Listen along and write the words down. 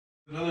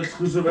Another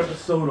exclusive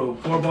episode of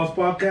Four Balls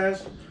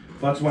Podcast,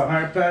 brought to my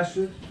higher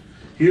passion.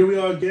 Here we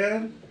are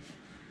again,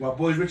 my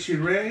boys Richie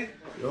and Ray.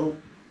 Yo.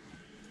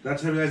 Glad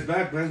to have you guys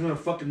back, man. It's been a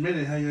fucking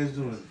minute. How you guys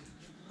doing?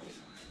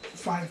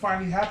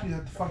 Finally happy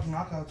that the fucking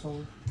lockout's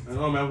over. I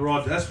know, man. We're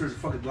all desperate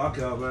for fucking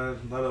lockout, man.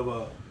 A lot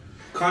of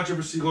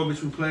controversy going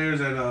between players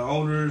and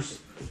owners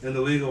and the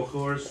league, of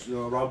course. You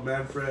know, Rob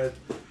Manfred,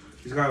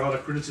 he's got a lot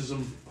of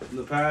criticism in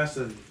the past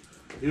and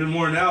even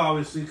more now,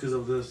 obviously, because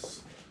of this.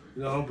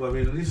 You know, but I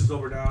mean, at least it's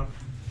over now.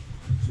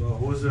 So,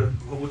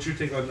 what's your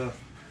take on the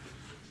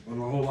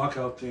whole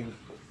lockout thing?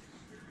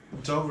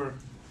 It's over.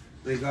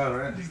 Thank God,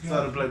 right? It's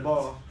time to play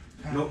ball.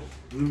 Nope.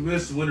 We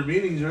missed winter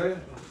meetings, right?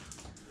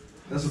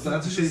 That's a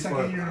shitty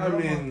part. I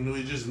mean,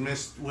 we just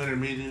missed winter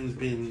meetings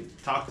being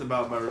talked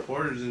about by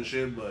reporters and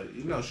shit, but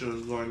you know, shit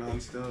was going on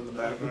still in the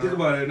background. Think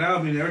about it now.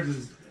 I mean,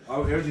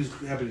 everything's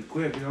happening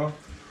quick. You know,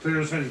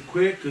 players are signing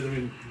quick because I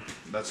mean,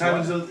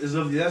 time is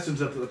of the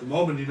essence at the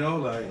moment. You know,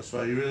 like that's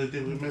why you really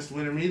think we missed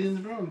winter meetings,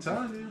 bro? I'm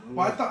telling you.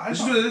 Well, I thought they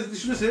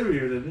should miss every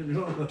year. Then, you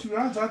know. To be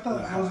honest, I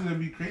thought it was gonna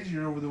be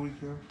crazier over the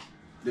weekend.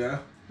 Yeah.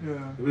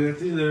 Yeah. I mean, I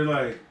think they're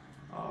like.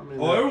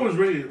 Everyone's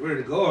ready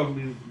to go. I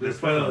mean, they're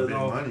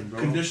playing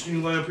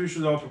conditioning. I'm pretty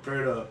sure they're all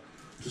prepared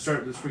to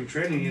start the spring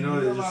training. You know,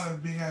 there's a lot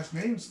of big ass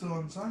names still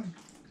unsigned.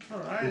 All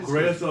right.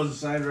 Correa still hasn't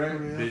signed, right?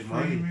 Correa, big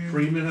money.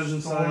 Freeman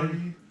hasn't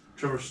signed.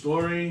 Trevor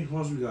Story. Who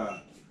else we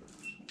got?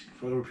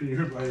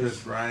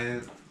 Chris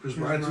Bryant. Who's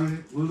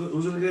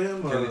gonna get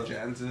him? Kelly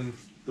Jansen.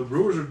 The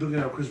Brewers are looking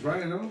at Chris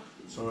Bryant, no?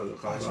 So are the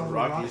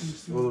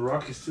Rockies. Oh, the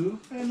Rockies too?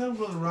 And they'll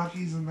go to the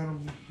Rockies and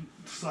then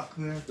suck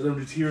there. They'll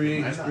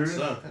deteriorate his spirit.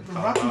 The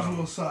Rockies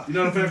will suck. You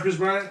not a fan of Chris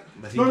Bryant?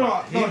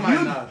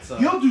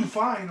 He'll do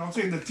fine. I'm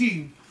saying the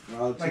team.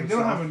 Like, they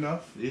don't have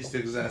enough. These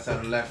sticks his ass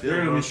haven't left.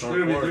 They're gonna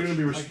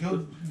be like,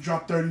 he'll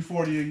drop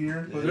 30-40 a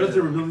year. But they're at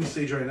the rebuilding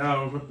stage right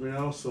now, you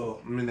know, so.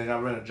 I mean, they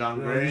got rid of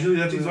John Gray. Usually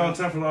that takes a long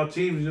time for a lot of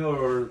teams, you know,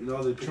 or, you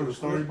know, they pick the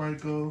story might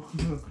go.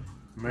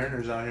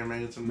 Mariners out here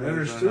making some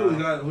Mariners too. We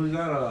got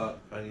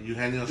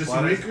Eugenio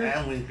Suarez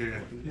and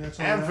Winker. Yeah,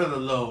 and for the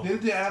low.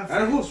 Did they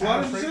add who?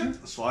 Suarez?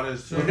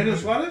 Suarez too. Eugenio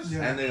Suarez?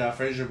 Yeah. And they got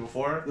Frazier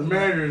before. The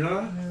Mariners,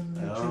 huh?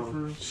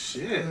 Yeah,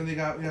 shit. And then they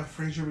got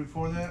Frazier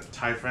before that.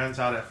 Ty France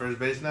out at first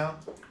base now.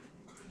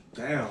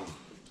 Damn.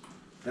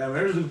 Yeah,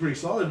 Mariners look pretty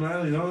solid,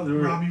 man. You know, they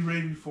were Robbie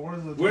Ray before.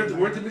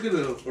 Weren't they making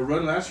a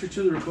run last year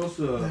too? They were close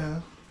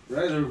to.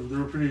 Right, they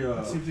were pretty.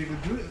 Let's see if they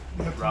could do it.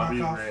 You have to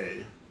Robbie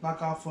Ray.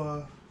 Knock off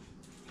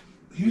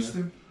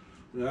Houston.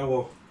 Yeah,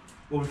 well,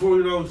 before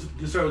we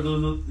get started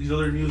with these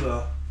other news,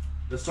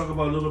 let's talk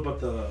about a little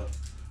bit about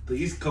the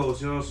East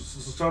Coast. You know,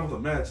 so start with the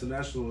Mets, the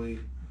National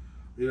League.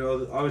 You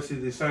know, obviously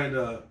they signed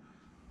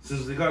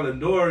since they got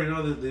Lindor. You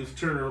know, they've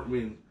turned. I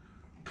mean,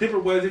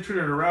 paper-wise, they turned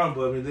it around,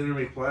 but I mean, they didn't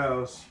make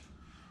playoffs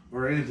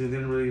or anything. They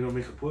didn't really,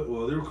 make a push.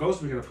 Well, they were close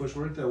to making a push,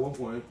 weren't they, at one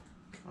point?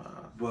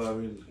 But I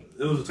mean,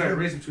 it was a tight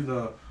race between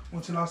the.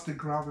 Once he lost the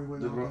Gravity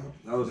with that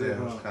was it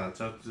was kind of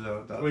tough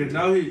to. I mean,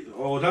 now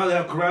they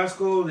have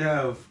Carrasco. They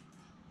have.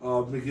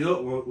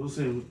 McGill, we'll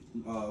say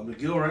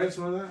McGill, right?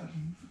 Something like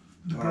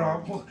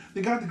that.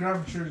 They got the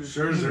Gravel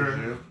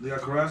Scherzer. They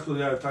got Carrasco. They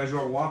got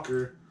Taijuan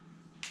Walker,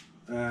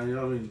 and you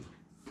know, I mean,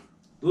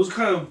 those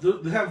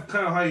they have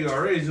kind of high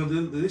ERAs. You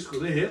know,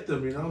 they hit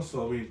them. You know,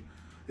 so I mean,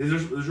 is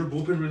your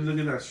bullpen really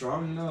looking that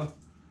strong? You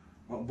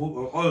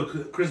know,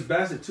 Chris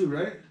Bassett too,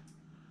 right?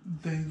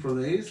 For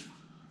the A's.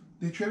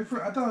 They traded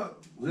for. I thought.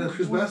 Yeah,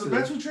 Chris Bassett. The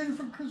Mets were trading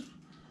for Chris.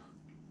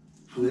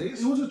 For the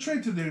A's? It was a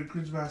trade to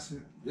Chris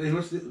Bassett. Yeah, he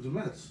went to the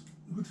Mets.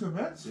 He went to the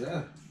Mets?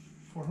 Yeah.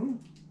 For who?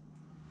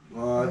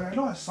 I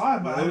know I saw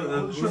it, but I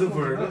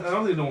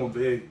don't think no one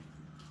big.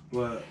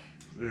 But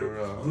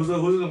who's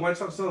in the White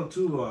Sox now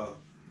too?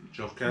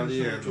 Joe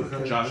Kelly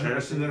and Josh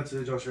Harrison. That's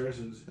it, Josh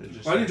Harrison.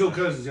 I knew Joe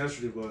Kelly since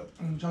yesterday, but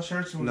Josh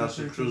Harrison.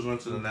 Nelson Cruz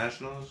went to the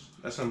Nationals.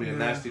 That's gonna be a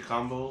nasty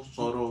combo.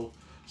 Soto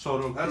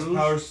that's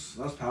Cruz.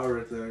 That's power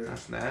right there.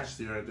 That's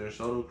nasty right there.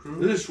 Soto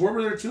Cruz. Is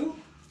Schwarber there too?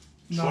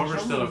 No,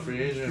 Schwarber's still a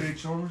free agent.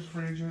 Schwarber's a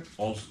free agent.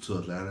 Olsen to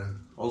Atlanta.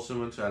 Olsen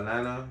went to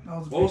Atlanta.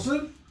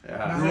 Olsen?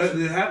 Yeah.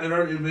 It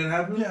already been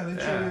happening? Yeah, they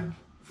traded.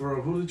 For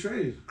who did they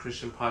trade?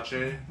 Christian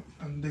Pache.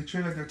 And they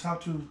traded their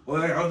top two.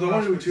 Well, the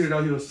one who tweeted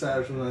out he was sad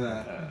or something like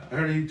that. Yeah. I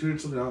heard he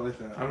tweeted something out like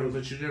that. I mean,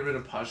 but you get rid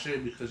of Pache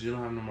because you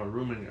don't have no more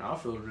room in your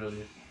outfield,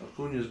 really.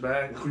 Acuna's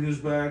back.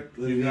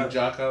 You need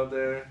Jock out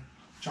there.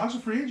 Jock's a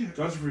free agent.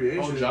 Jock's a free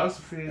agent. Oh, Jock's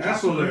a free agent.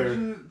 That's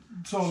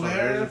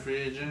Soler's a free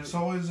agent.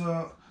 So is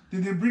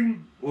did they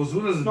bring? Well,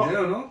 Zuna's in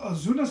jail, no?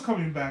 Zuna's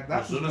coming back.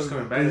 Zuna's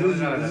coming back. He's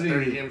got a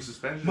 30-game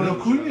suspension. But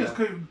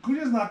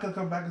Acuna's not gonna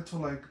come back until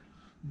like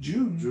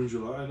June,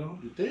 July, no?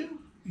 You think?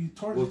 He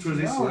tore his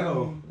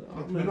ACL.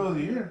 Middle of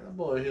the year. That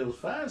boy heals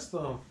fast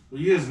though.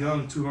 Well, he is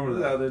young too. Remember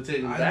that? They're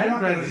taking bad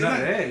practice.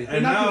 They're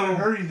not gonna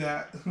hurry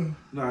that.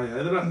 No,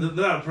 yeah, they're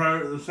not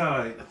prior. It's not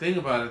like. Think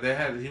about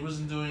it. He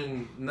wasn't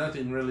doing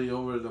nothing really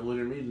over the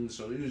winter meetings,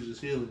 so he was just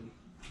healing.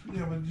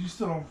 Yeah, but you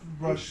still don't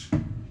rush.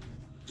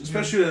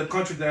 Especially a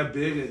contract that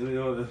big, you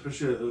know,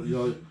 especially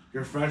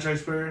you're a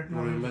franchise player. I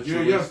mean,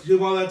 you have to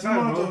give all that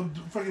time, you don't have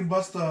to fucking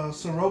bust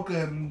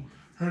Soroka and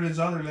hurt his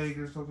other leg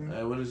or something.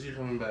 When is he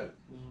coming back?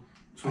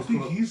 I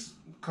think he's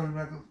coming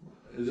back.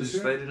 Is he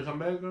slated to come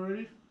back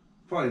already?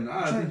 Probably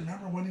not. I'm trying to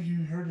remember when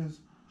he hurt his.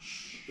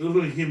 It was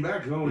when he came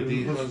back. No, You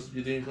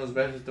think he comes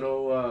back to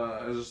throw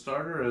as a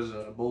starter or as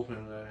a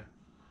bullpen guy?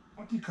 I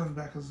think he comes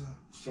back as a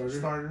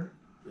starter.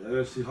 Yeah,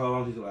 let's see how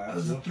long he can last.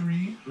 As a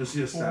 3. Let's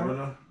see his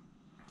stamina.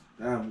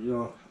 Damn, you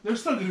know. They're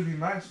still going to be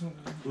nice.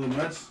 The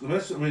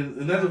Mets, I mean,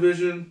 in that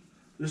division,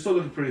 they're still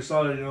looking pretty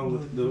solid, you know.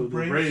 The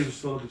Braves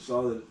still looking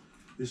solid.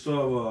 They still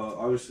have,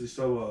 obviously,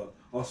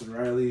 Austin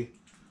Riley.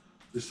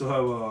 They still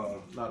have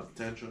a lot of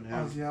potential in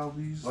him. Ozzy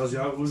Albies. Ozzy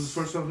Albies was his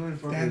first name?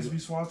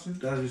 Dansby Swanson.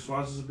 Dansby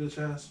Swanson's a bitch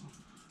ass.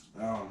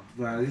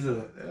 Man,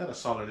 they got a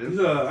solid I don't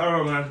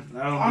know,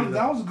 man.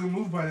 That was a good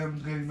move by them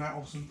getting Matt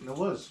Olson. It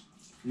was.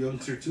 Young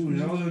tier 2, you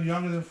He's know? a little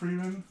younger than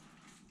Freeman.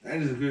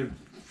 And he's a good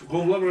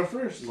Gold Glover at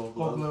first. Gold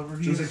Glover.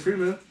 Just like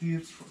Freeman. He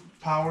hits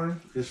power.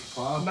 His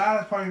power.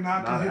 Not probably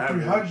not to hit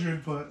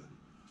 300, but.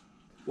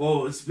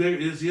 Well, it's big.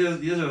 He is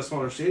in a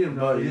smaller stadium,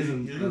 though. You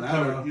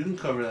can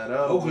cover that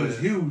up. Oakland's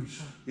huge.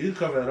 You can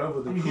cover that up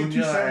with the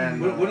Cunha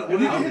and... If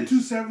he can hit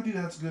 270,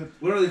 that's good.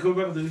 When are they coming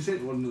back with the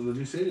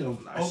new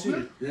stadium? I see.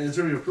 Yeah, it's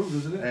already approved,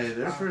 isn't it? Hey,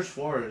 their first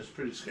 4 is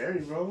pretty scary,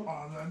 bro.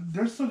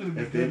 They're still going to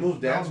be If they move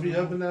Dansby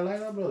up in that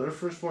lineup, bro, their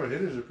first 4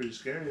 hitters are pretty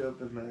scary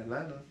up in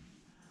Atlanta.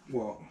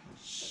 Well,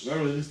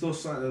 remember, they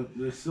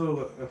still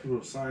got people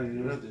to sign,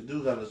 you know? They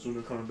do got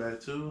Ozuna coming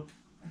back, too.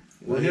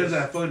 Well, he has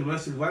that fucking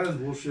domestic violence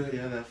bullshit.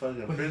 Yeah, that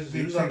fucking prison.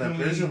 He was on that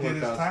prison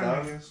workouts,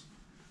 dog.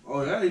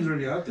 Oh, yeah, he's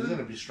already out there? He's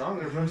going to be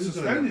stronger, bro. He's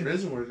going to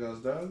prison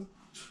workouts, dog.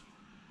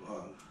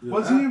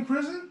 Was he in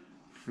prison?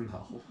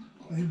 No.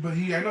 But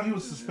I know he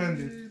was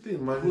suspended.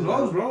 Who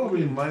knows, bro? I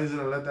mean, Money's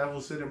going to let that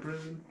fool sit in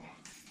prison?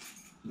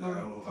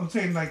 No. I'm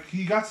saying, like,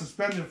 he got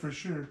suspended for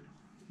sure.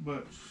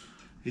 But...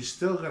 He's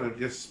still gonna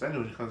get suspended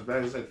when he comes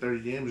back. It's like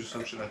 30 games or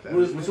some shit like that.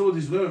 What's up with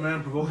these women,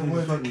 man? Provoking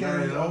these fucking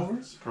guys, over?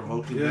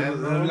 Provoking men,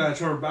 bro. Then we got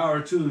Trevor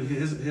Bauer too.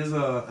 His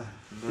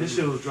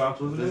shit was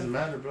dropped. It doesn't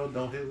matter, bro.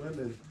 Don't hit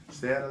women.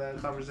 Stay out of that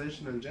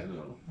conversation in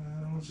general.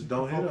 Just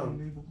don't hit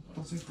them.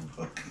 Don't say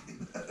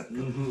provoking.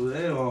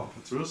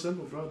 It's real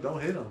simple, bro. Don't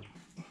hit them.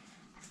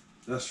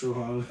 That's true,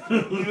 huh?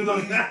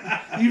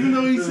 even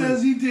though he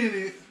says he did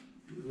it.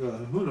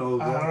 Who knows,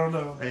 bro? I don't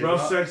know. Hey,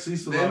 rough sex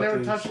leads to a lot of things. They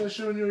never touched that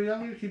shit when you were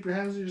younger? Keep your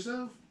hands to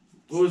yourself?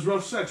 What was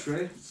rough sex,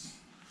 right?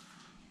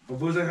 My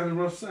boys ain't having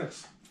rough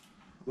sex.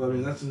 Well, I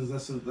mean, that's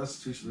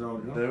teaching their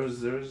own, you know?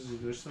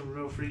 There's some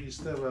real freaky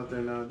stuff out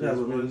there nowadays. Yeah,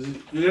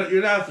 but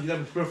you're not, you gotta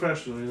be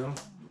professional, you know?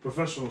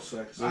 Professional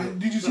sex.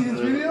 Did you see his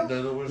video?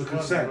 The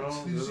consent.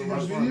 Did you see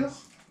his video?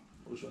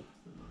 Which one?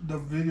 The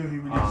video he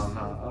released.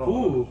 I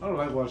don't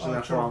like watching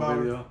that long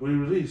video. What he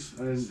released?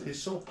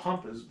 He's so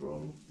pompous,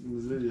 bro, in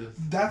his videos.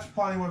 That's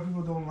probably why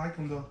people don't like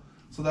him, though.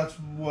 So that's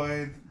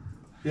why...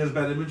 He has a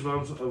bad image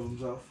of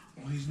himself.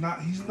 He's not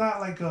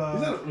like a...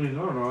 I don't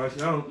know. I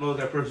don't know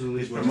that person.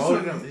 He's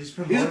promoting him. He's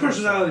a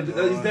personality.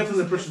 He's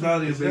definitely a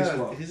personality in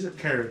baseball. He's a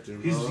character,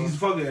 bro.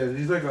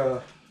 He's like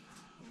a...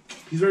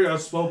 He's very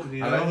outspoken, you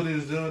know? I like what he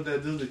was doing with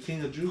that dude, the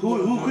king of Juke.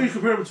 Who can you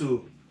compare him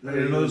to? In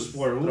another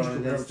sport. Who would you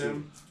compare him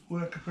to? Who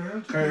would I compare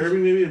him to? Kyrie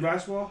Irving, maybe, in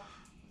basketball?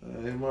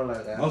 He's more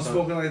like...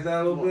 Outspoken like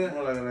that a little bit?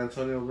 More like an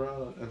Antonio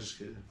Brown. I'm just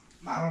kidding.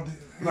 I don't think...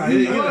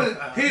 He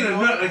ain't a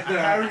nut like that.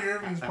 Kyrie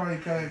Irving's probably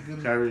kind of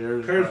good.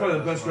 Kyrie's probably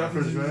the best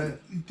reference, right?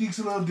 He thinks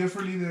a little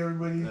differently than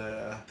everybody.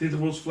 Yeah. Think the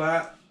world's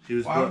flat?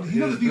 He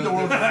doesn't think the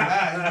world's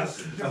flat.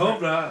 I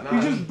hope not.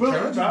 He just built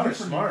it differently.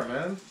 Smart,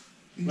 man.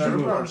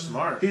 Trevor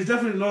smart. He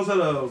definitely knows how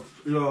to,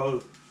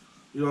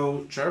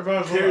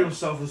 carry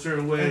himself a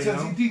certain way. And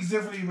since he thinks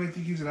differently, you might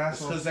think he's an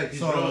asshole.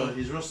 Because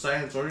he's real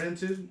science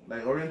oriented.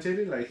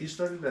 Like he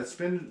started that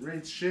spin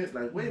rate shit.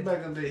 Like way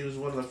back in the day, he was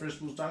one of the first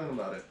people talking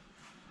about it.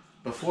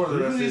 Before the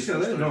rest of his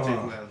started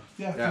taking that.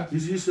 Yeah.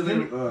 He's used to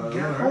Garrett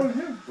Cole.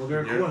 Well,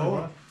 Garrett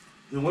Cole.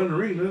 They won the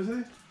ring, didn't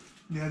they?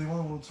 Yeah, they won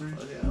the World Series.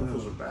 Oh, yeah,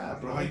 those are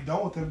bad, bro. How you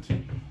done with them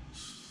too?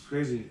 It's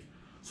crazy.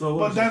 So,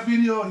 but that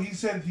video, he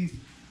said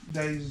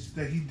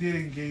that he did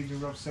engage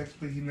in rough sex,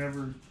 but he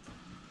never.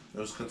 It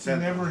was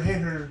consent. He never hit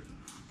her.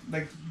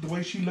 Like the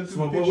way she looked at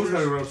the pictures. What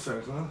was rough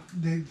sex, huh?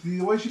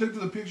 The way she looked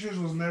at the pictures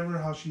was never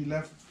how she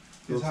left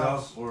his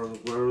house or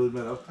wherever they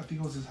met up. I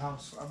think it was his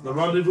house. The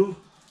rendezvous.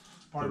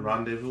 The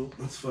rendezvous.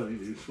 That's funny,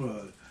 dude.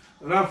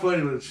 Not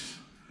funny, but.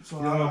 So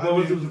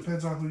it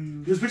depends on who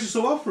you. His picture's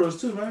so up for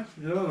us too, man.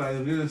 You know,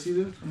 like the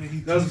season. I mean,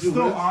 he's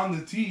still on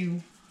the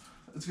team.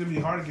 It's gonna be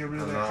hard to get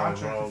rid of that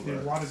contract if they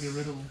want to get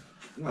rid of him.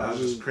 It's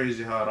just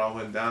crazy how it all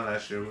went down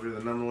last year. We were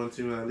the number 1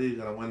 team in the league,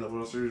 gonna win the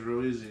World Series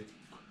real easy.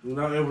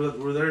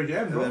 We're there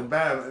again, bro. And then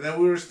bad. And then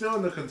we were still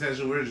in the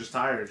contention. We were just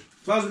tired.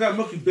 As long as we got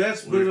Mookie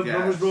Betts putting up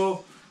numbers,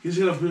 bro, he's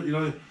gonna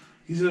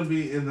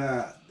be in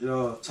that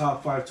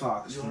top 5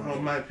 talks. You know,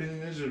 my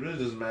opinion is it really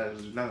doesn't matter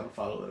because you're not gonna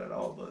follow it at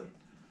all. But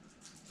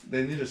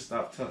they need to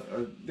stop.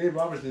 Dave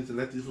Roberts needs to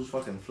let these fools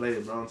fucking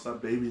play, bro, and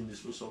stop babying these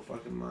fools so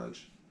fucking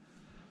much.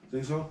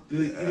 Think so?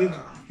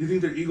 You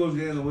think their egos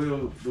get in the way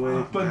of the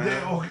way?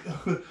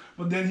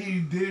 But then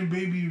he didn't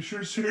baby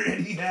Scherzer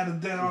and he had a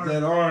dead arm.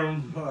 Dead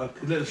arm. A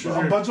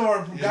bunch of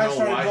our guys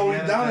started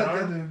going down at the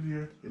end of the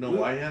year. You know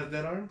why he had a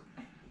dead arm?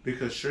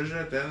 Because Scherzer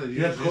at the end of the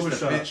year is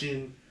just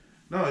pitching.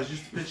 No, it's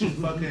just pitching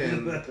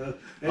fucking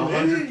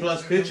 100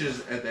 plus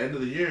pitches at the end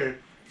of the year.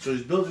 So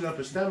he's building up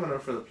his stamina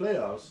for the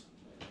playoffs.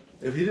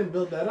 If he didn't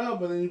build that up,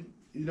 but then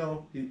he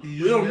don't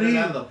need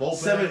out of the bullpen.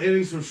 7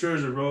 innings from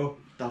Scherzer, bro.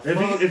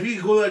 If he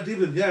go that deep,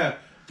 then yeah.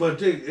 But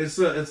Dick, it's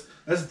that's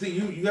the thing.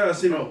 You gotta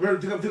say, bro.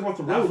 Think about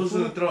the road. He's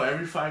gonna throw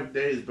every 5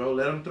 days, bro.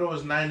 Let him throw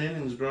his 9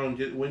 innings, bro, and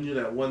win you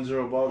that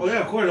 1-0 ball. Oh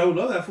yeah, of course, I would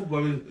love that football.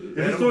 I mean,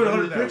 if he's throwing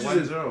 100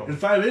 pitches in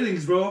 5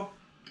 innings, bro,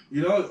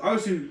 you know,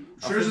 obviously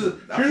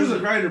Scherzer's a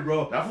grinder,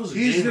 bro.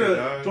 He's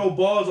gonna throw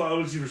balls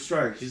obviously for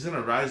strikes. He's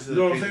gonna rise to the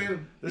You know what I'm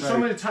saying? There's so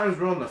many times,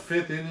 bro, in the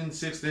 5th inning,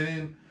 6th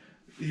inning,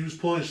 he was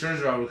pulling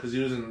Scherzer out because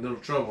he was in a little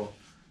trouble.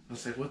 I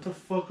was like, what the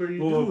fuck are you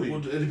doing?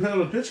 Well, it depends on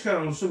the pitch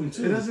count, I'm assuming,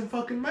 too. It doesn't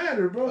fucking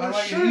matter, bro. I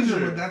That's like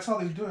Scherzer, but that's how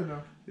they do it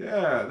now.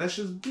 Yeah, that's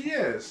just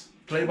BS.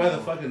 Play by the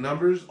fucking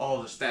numbers.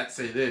 Oh, the stats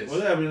say this. Well,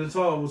 yeah, I mean, it's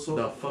all...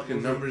 the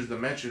fucking numbers, the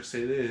metrics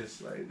say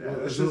this. Like that.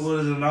 What is it,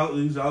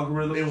 these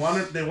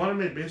algorithms? They want to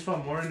make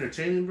baseball more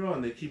entertaining, bro,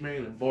 and they keep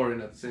making it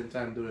boring at the same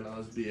time doing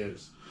all this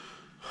BS.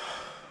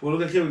 Well,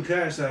 look at Kevin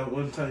Cash that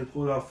one time he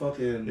pulled off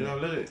fucking... You know,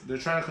 look, they're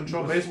trying to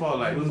control baseball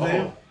like... What was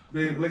his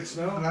name? Blake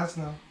Snell? Glass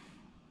now.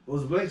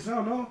 Was it Blake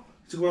Snell? No.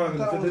 To go out in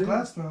the 5th inning?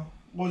 Glass now.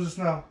 What was it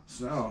Snell?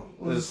 Snell.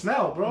 Was it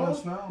Snell, bro?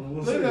 Snell.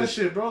 Look at that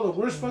shit, bro. The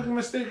worst fucking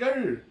mistake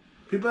ever.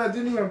 People that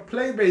didn't even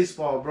play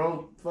baseball,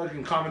 bro,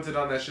 fucking commented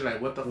on that shit like,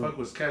 what the fuck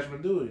was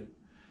Cashman doing?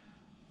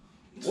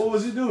 What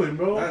was he doing,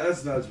 bro?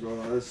 That's nuts, bro.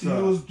 He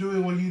was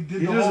doing what he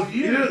did the whole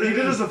year. He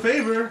did us a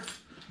favor,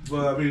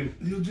 but I mean...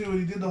 He was doing what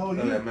he did the whole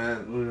year. Yeah,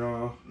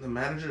 man. The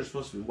manager is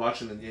supposed to be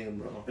watching the game,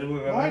 bro.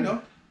 Oh, I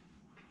know.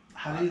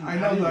 How do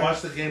you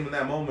watch the game in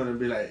that moment and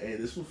be like, hey,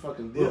 this was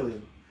fucking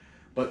dealing?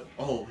 But,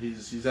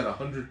 he's at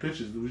 100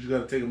 pitches. We just got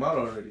to take him out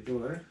already. You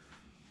there?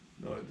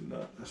 No, I did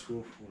not. That's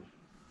cool.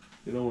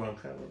 You know where I'm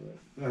kind of at.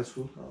 That's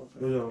cool. Oh,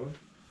 okay.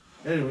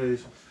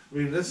 Anyways, I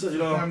mean, that's,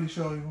 Family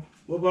show,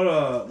 What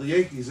about the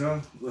Yankees, huh?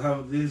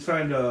 They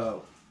signed,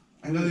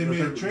 I know they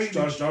made a trade.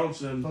 Josh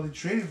Johnson. Oh, they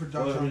traded for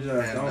Josh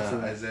Johnson.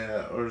 And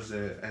Isaiah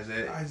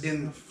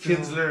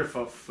Kinsler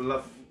for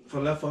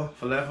Falefa.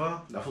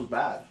 That was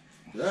bad.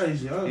 Yeah,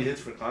 he's young. He hits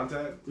for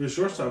contact. He's a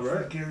shortstop,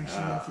 right?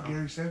 For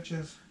Gary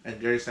Sanchez. And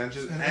Gary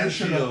Sanchez. And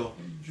Gio.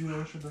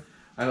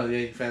 I know the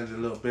Yankee fans are a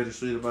little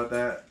bittersweet about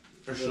that.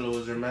 Urshela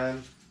was their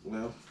man.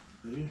 Well,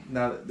 maybe.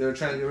 Now, they were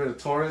trying to get rid of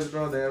Torres,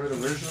 bro. They got rid of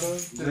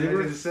Urshela. Didn't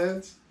make any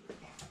sense.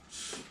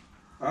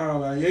 I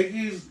don't know,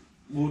 Yankees...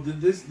 Well,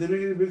 did they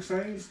make any big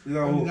signings?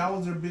 That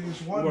was their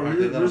biggest one.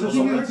 Is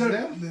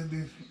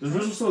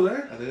Rizzo still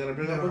there? Are they going to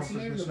bring up what's his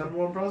name? The number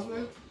 1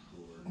 prospect?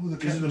 Who, the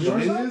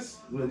Dominguez?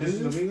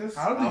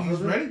 I don't think he's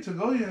ready to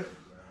go yet.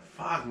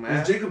 Fuck, man.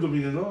 It's Jacob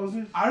Dominguez, no,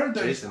 isn't it? I heard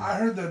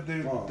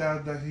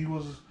that he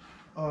was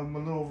a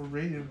little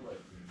overrated.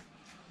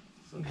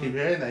 So keep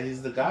hearing that.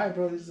 He's the guy,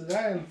 bro. He's the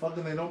guy, and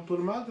fucking they don't put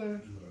him out there.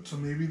 So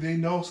maybe they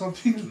know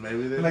something.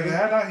 Maybe they like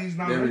he's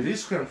not. They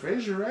released Clint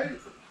Frazier, right?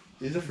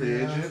 He's a free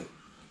agent.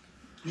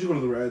 You should go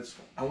to the Reds.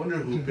 I wonder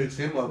who picks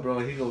him up, bro.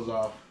 He goes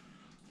off.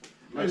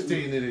 I just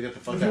think you need to get the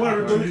fuck out. If you want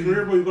to rebuild your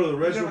career, bro, you go to the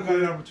Reds. Never got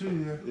an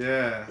opportunity.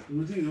 Yeah.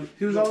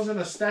 He was always in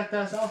a stacked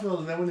ass outfield,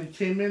 and then when he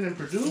came in and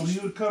produced, he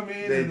would come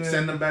in. They'd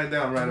send him back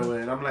down right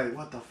away, and I'm like,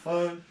 what the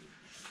fuck?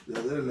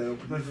 Yeah, they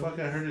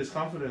fucking hurt his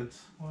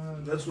confidence.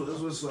 That's what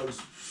sucks.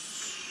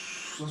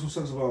 That's what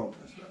sucks about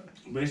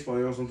baseball.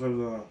 You know,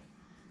 sometimes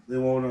they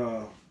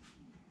won't.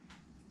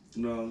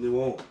 They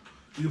won't.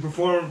 You can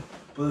perform,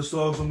 but there's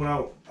still someone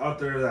out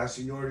there that has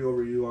seniority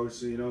over you.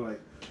 Obviously, you know,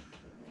 like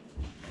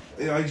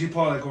AJ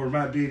Pollock or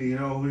Matt Beatty. You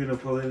know, who you gonna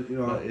pull in? You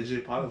know, but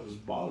AJ Pollock was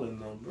balling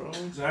though, bro.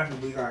 Exactly,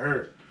 but he got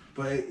hurt.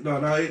 But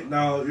now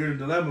you're in a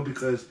dilemma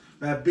because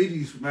Matt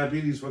Beatty's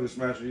fucking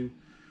smashing.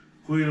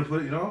 Who you gonna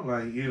put? You know,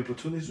 like you gonna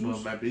platoon these dudes? Well,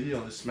 Matt Beatty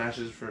only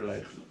smashes for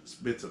like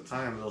bits of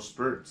time, little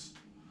spurts.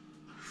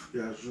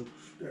 Yeah, sure.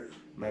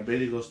 Matt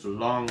Beatty goes through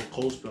long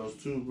cold spells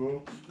too,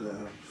 bro.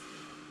 Yeah,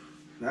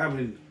 I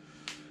mean.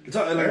 It's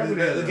all, like,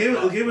 the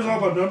game is all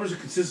about numbers and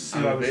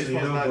consistency, obviously.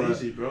 Baseball's not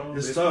easy, bro.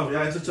 It's tough.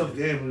 Yeah, it's a tough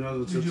game. You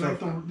know, did you like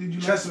the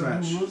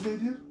new rules they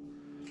did?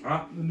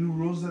 Huh? The new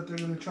rules that they're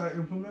gonna try to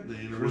implement.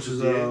 Which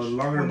is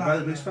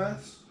longer base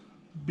paths,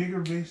 bigger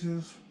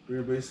bases.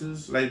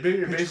 Like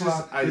bigger bases.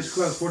 Pitch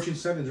clock 14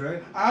 seconds,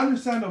 right? I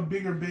understand a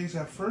bigger base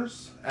at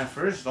first. At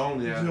first,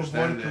 only I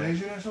understand that.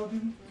 Collision or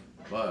something.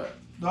 But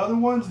the other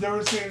ones, they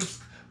were saying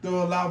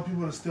they'll allow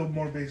people to steal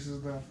more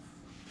bases now.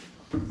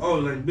 Oh,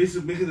 like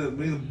basically making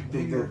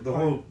the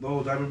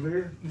whole diamond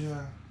bigger?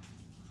 Yeah.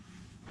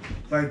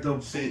 Like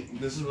see,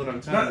 this is what I'm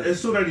telling you. It's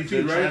still 90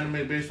 feet, right? Trying to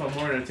make baseball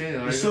more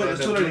entertaining. It's still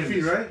 90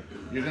 feet, right?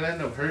 You're gonna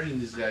end up hurting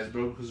these guys,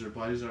 bro, because their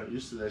bodies aren't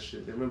used to that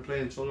shit. They've been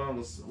playing so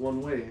long one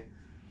way.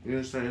 You're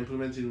gonna start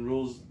implementing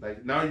rules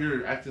like now.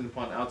 You're acting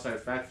upon outside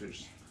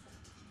factors.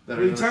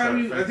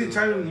 I think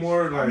timing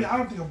more like. I mean, I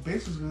don't think a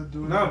base is gonna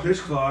do it. Not a pitch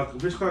clock. A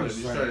pitch clock If is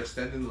you like. start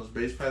extending those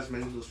base paths,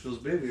 making those fields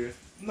bigger.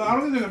 No, I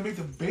don't think they're gonna make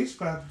the base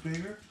path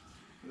bigger.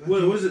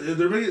 What is it?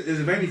 Is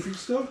it 90 feet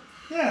still?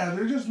 Yeah,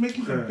 they're just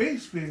making the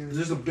base bigger.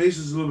 Just the base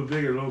is a little bit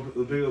bigger, a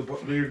little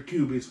bit bigger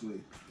cube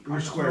basically. Bigger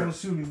square. I'm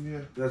assuming,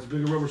 yeah. That's a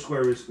bigger rubber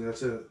square basically.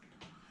 That's it.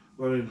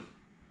 Well, I mean,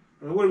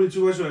 it wouldn't be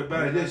too much of a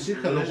bad idea. You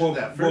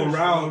Go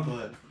around.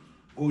 Go,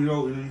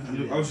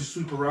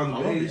 obviously sweep around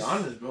the base. I'm gonna be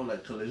honest, bro.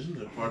 Like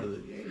collisions are part of the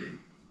game.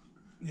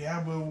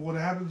 Yeah, but what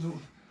happens?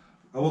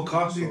 At what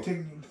cost? They What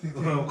take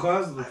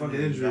cost? The fucking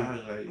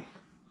injury.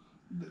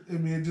 I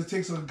mean, it just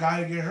takes a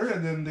guy to get hurt,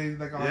 and then they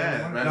like.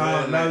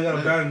 Now you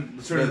gotta ban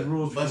certain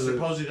rules. But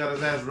suppose he got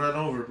his ass run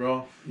over,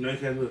 bro. No, you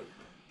can't do it.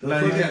 The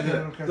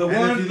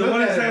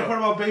one exciting part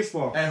about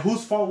baseball. And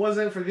whose fault was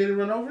it for getting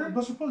run over?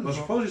 Buster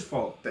Posey's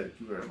fault. Thank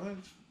you very much.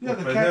 Yeah,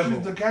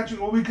 the catcher.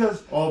 Well,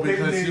 because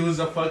he was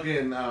a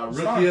fucking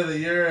rookie of the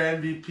year,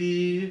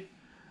 MVP.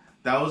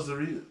 That was the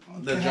reason.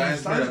 The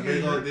Giants made a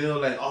big old deal,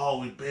 like,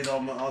 we paid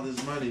all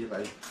this money,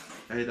 like,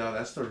 hey, dog,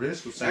 that's the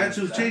risk. And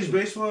to change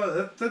baseball,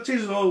 that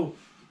changes the whole.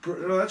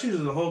 That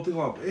changes the whole thing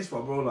about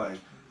baseball, bro. Like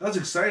that's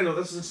exciting.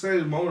 That's an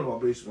exciting moment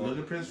about baseball. Look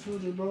at Prince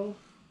Fuji, bro.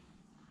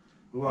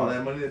 Wow. All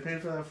that money they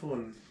paid for that fool,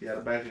 and he had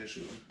a back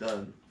issue.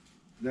 Done.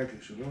 Neck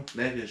issue, no?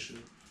 Neck issue.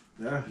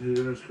 Yeah, he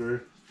did his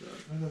career.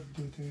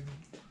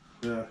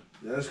 Yeah,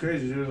 that's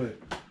crazy, dude.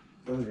 Like,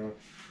 nothing wrong.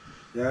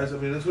 Yeah, I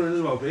mean that's what it is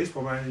about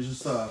baseball, man. It's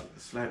just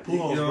it's like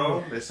Pujols,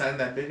 bro. They signed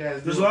that big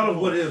ass. There's a lot of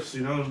what ifs,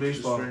 in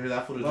baseball.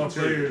 That a lot of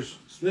players.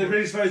 They're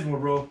greatest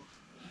Sizemore, bro.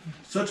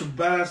 Such a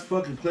badass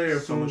fucking player.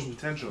 So much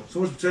potential.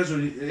 So much potential.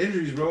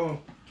 Injuries, bro.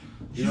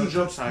 Huge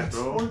upside,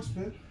 bro. Sports,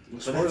 man.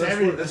 But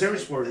that's every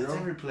sport, That's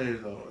every player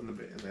though in the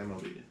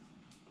MLB.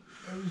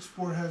 Every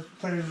sport has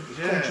players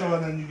potential,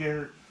 and then you get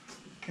hurt.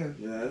 Can't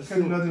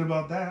do nothing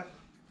about that.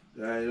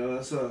 Yeah,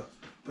 that's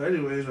But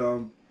anyways,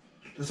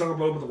 let's talk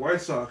about the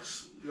White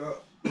Sox.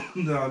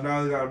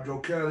 Now they got Joe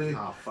Kelly.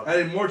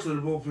 Adding more to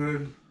the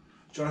bullpen.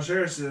 Josh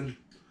Harrison.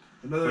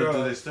 Another. Wait,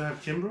 do they still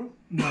have Kimbrough?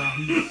 No,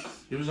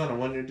 he was on a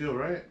 1 year deal,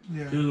 right?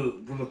 Yeah. He was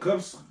from the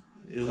Cubs.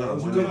 He was on a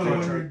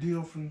 1 year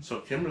deal from.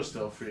 So Kimbrough's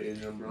still a free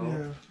agent, bro.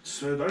 Yeah.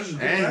 So Dodgers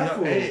and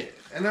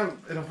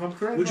if I'm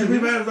correct, would you be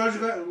mad if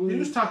Dodgers got? He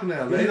was talking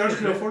to LA. You Dodgers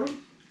could afford him?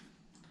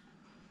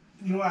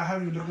 You know, I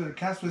haven't even looked at the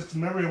cap space because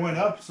remember it went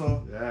up,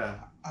 so yeah.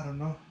 I don't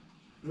know.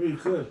 Maybe you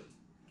could.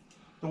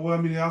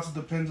 It also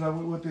depends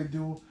on what they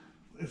do.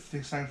 If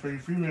they sign Freddie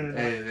Freeman or not.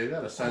 Hey, they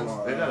gotta sign.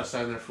 They gotta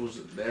sign their fools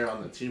there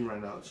on the team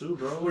right now too,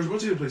 bro.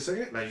 What's he gonna play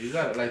second? Like you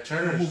got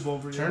Turner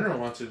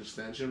wants an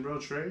extension, bro.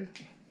 Trey.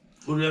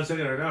 Who do you have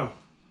second right now?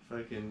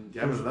 Fucking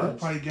Gavin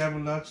Lux. Probably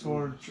Gavin Lux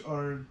or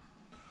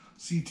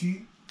CT.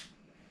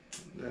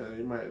 Yeah,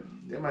 they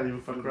might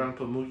even fuck around and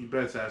put Mookie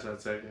Betts ass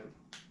at second.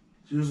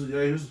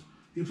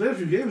 He played a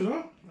few games,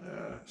 huh?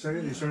 Yeah.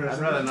 Second, he started. I'd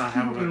rather not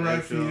have him in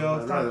right field.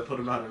 I'd rather put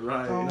him out in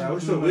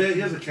right.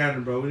 He has a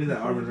cannon, bro. We need that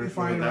arm in right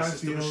field. That's the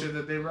stupid shit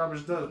that Dave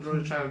Roberts does, bro.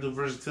 He's trying to do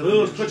versatility.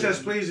 Those clutch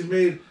ass plays he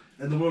made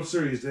in the World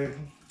Series, Dick.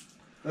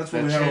 That's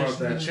what we have about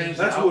that.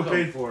 That's what we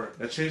paid for.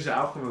 That changed the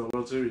outcome of the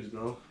World Series,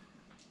 bro.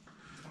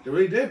 It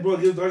really did, bro.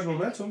 It gave the Dodgers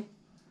momentum.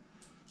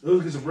 It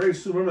was against the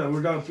Braves too. Remember that? We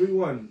were down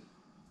 3-1.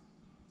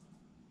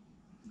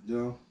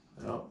 Yep.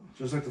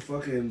 Just like the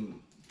fucking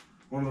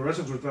one of the Red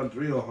Sox was down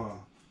 3-0, huh?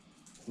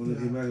 When they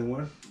came back and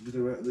won, beat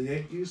the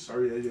Yankees.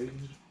 Sorry, the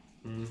Yankees.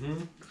 Mm-hmm.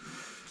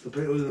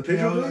 Was it the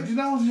Pedro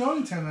that was the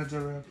only time that's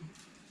ever happened.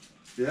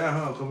 Yeah,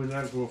 huh? Coming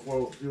back from a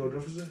 4-0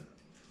 deficit.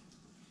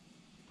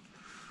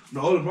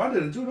 No, LeBron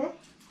did it too, no?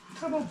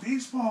 Talk about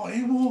baseball,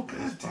 Abel.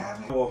 God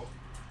damn it. Well,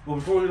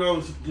 before we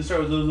just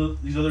start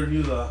with these other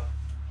news,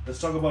 let's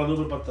talk about a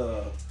little bit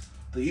about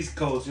the East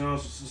Coast. So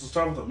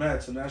start with the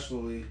Mets, the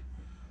National League.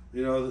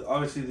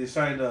 Obviously they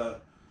signed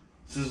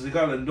since they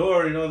got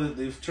Lindor.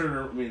 They've turned.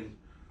 I mean,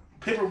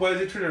 paper-wise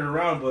they turned it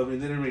around, but I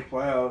mean they didn't make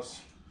playoffs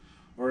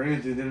or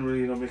anything. They didn't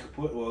really make a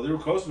push. Well, they were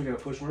close to making a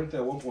push, weren't they,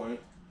 at one point?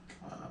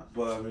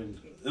 But I mean,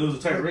 it was a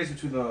tight race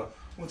between the.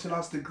 Once he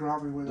lost the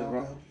Grom, he went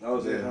out. That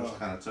was it.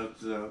 Kind of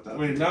took. I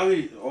mean, now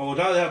they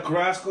have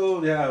Carrasco.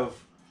 They have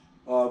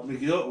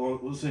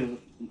McGill. What's his name?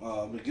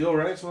 McGill,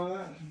 right? Something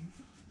like that.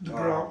 The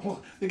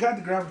Grom. They got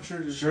the Grom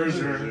for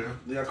Scherzer.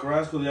 They got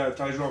Carrasco. They have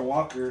Taijuan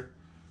Walker.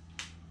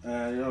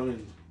 And I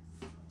mean,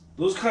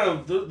 those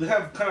they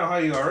have kind of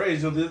high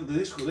ERAs.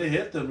 They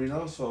hit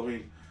them. So I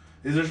mean,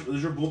 is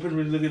your bullpen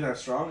really looking that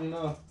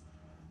strong?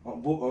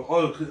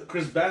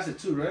 Chris Bassett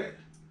too, right?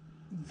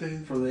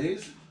 For the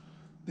A's.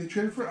 They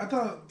traded for. I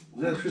thought.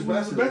 Yeah, Chris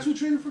Bassett. The Mets who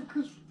traded for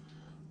Chris.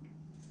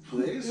 For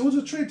the A's. It was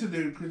a trade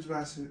today, Chris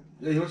Bassett.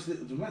 Yeah, he went to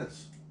the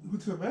Mets. He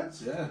went to the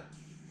Mets. Yeah.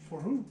 For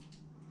who?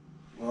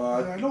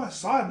 I know I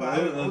saw it, but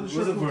I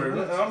wasn't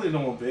sure. I don't think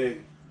no one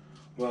big,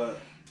 but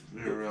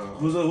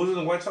who's in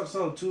the White Sox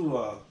though too?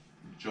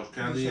 Joe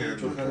Kelly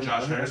and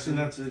Josh Harrison.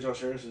 That's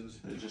Josh Harrison's.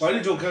 I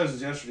did Joe Kelly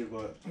since yesterday,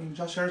 but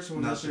Josh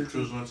Harrison. Nelson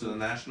Cruz went to the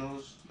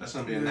Nationals. That's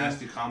gonna be a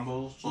nasty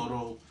combo.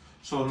 Soto.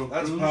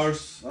 That's Cruz. power.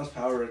 That's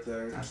power right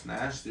there. That's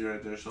nasty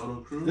right there.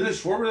 Soto Cruz. Isn't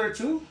Schwarber there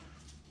too?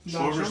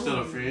 Schwarber's still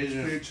a free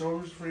agent.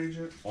 Schwarber's free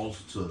agent.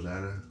 Also to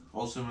Atlanta.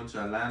 Olsen went to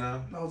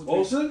Atlanta.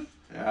 Olsen?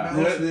 Yeah.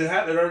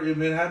 It already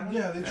been happening?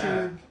 Yeah, they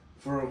traded.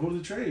 For who did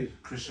they trade?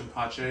 Christian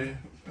Pache.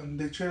 And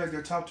they traded like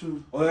their top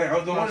 2. Oh, yeah, I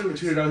was the one who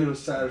tweeted out he was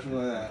sad or something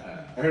like that.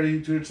 Yeah. I heard he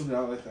tweeted something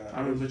out like that.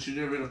 I mean, but you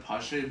get rid of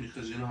Pache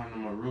because you don't have no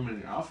more room in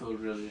your outfield,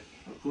 really.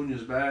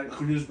 Acuna's back.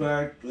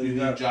 You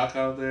got Jock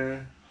out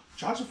there.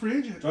 Jock's a free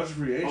agent. Oh,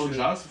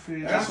 Jock's a free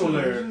agent. That's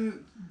Soler.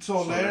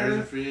 Solaire's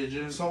a free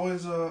agent. So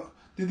is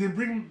did they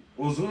bring?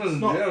 Ozuna's in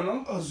jail,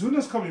 no?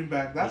 Ozuna's coming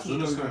back. That's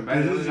Ozuna's coming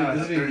back. He's got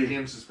a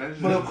 30-game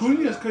suspension. But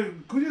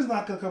Acuna's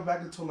not gonna come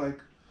back until like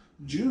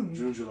June,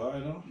 July,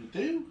 no? You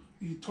think?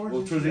 He tore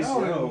his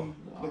ACL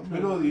like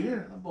middle of the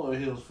year. That boy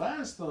heals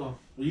fast though.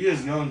 Well, he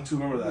is young too.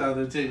 Remember that? No,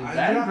 they're taking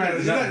batting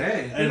practice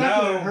today. They're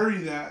not gonna hurry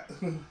that.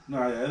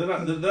 No, yeah,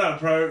 they're not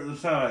prior.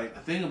 It's not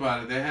like. Think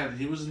about it.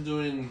 He wasn't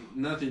doing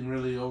nothing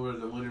really over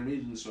the winter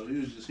meeting, so he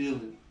was just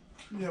healing.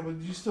 Yeah, but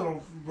you still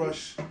don't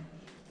rush.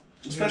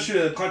 Especially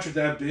a contract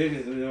that big,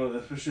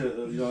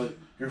 especially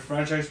your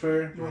franchise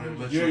player.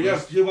 You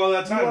have all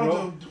that time,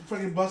 bro. To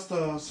fucking bust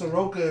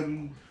Soroka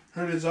and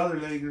hurt his other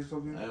leg or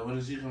something. When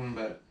is he coming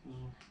back?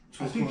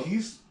 I think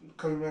he's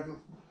coming back.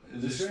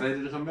 Is he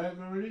slated to come back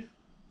already?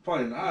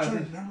 Probably not. I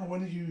don't remember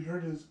when he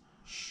hurt his.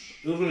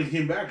 It was when he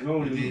came back.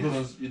 No, you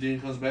think he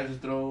comes back to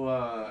throw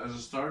as a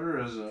starter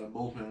or as a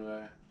bullpen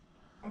guy?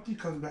 I think he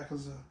comes back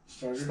as a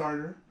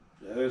starter.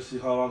 Yeah, let's see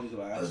how long he can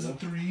last. As a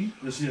 3.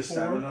 Let's see his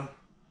stamina.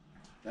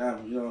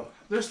 Damn,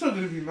 they're still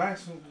gonna be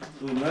nice.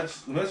 The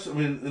Mets. I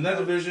mean, in that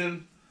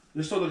division,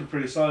 they're still looking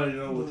pretty solid.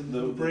 With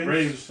the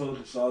Braves still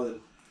looking solid.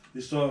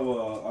 They still have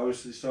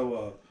obviously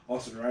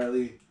Austin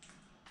Riley.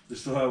 They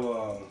still have a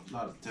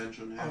lot of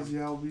potential, man. Ozzy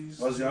Albies.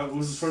 What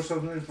was his first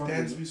name?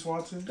 Dansby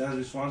Swanson.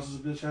 Dansby Swanson's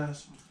a bitch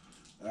ass.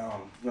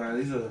 Man,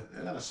 he's a.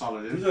 They got a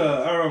solid. I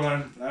don't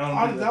know,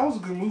 man. That was a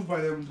good move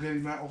by them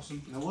getting Matt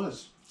Olson. It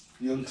was.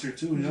 Young tier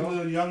 2, He's a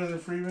little younger than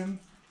Freeman.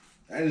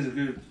 And he's a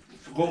good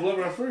Gold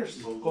Glover at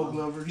first. Gold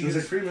Glover. Just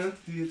like Freeman.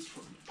 He hits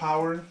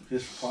power.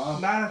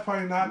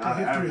 Probably not to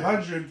hit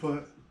 300,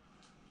 but.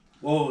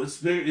 Well, it's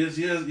big.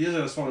 He has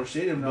a smaller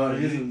stadium now.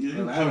 You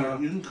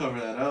can cover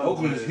that up.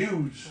 Oakland is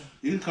huge.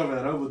 You can cover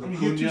that up with the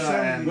Acuna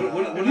and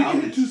when you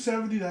hit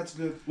 270, that's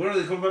good. When are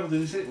they coming back with the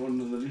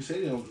new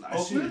stadium?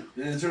 Oakland?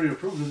 Yeah, it's already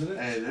approved, isn't it?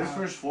 Hey, their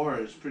first 4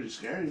 is pretty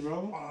scary,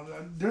 bro.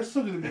 They're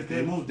still gonna be. If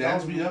they move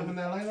Dansby up in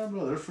that lineup,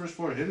 bro, their first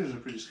 4 hitters are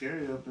pretty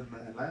scary up in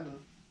Atlanta.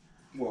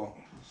 Well,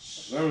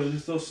 remember they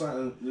still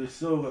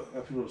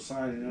have people to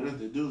sign. If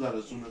they do got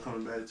Azuna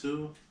coming back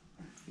too.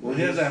 Well,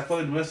 he has that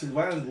fucking domestic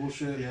violence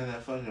bullshit. Yeah,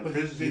 that fucking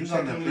prison. He was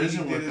on the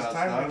prison workouts,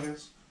 dog.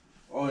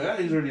 Oh yeah,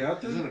 he's already out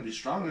there. He's gonna be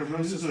stronger, bro.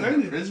 He's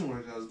doing the prison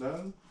workouts,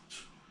 dog.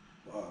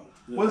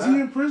 Was he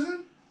in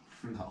prison?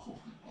 No.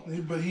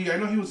 But I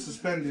know he was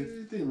suspended.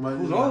 You think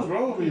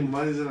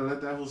money's gonna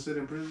let that fool sit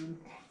in prison?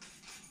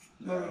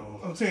 No.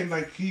 I'm saying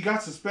like he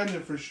got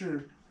suspended for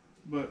sure,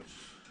 but.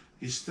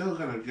 He's still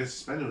gonna get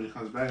suspended when he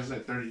comes back. It's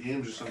like 30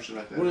 games or some shit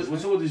like that.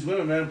 What's up with these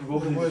women, man?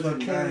 Provoking these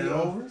fucking guys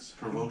overs?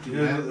 Provoking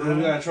man.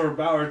 We got Trevor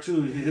Bauer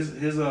too. His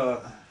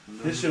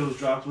shit was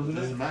dropped, wasn't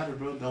it? Doesn't matter,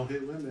 bro. Don't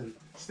hit women.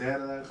 Stay out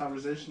of that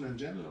conversation in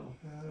general.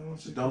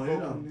 Yeah, don't hit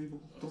them.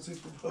 Don't say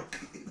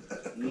provoking.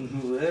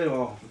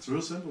 It's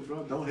real simple,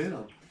 bro. Don't hit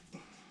them.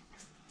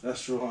 That's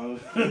true,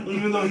 huh?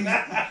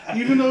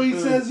 even though he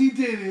says he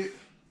did it.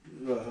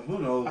 Who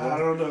knows? I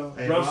don't know.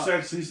 Hey, rough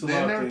sex leads to a lot of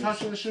things. They never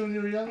taught you that shit when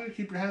you were younger?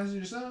 Keep your hands to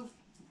yourself?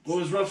 What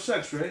was rough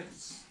sex, right?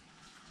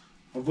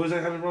 My boys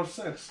ain't having rough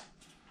sex.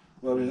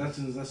 Well, I mean,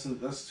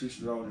 that's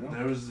teach it all, you know?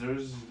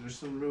 There's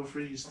some real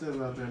freaky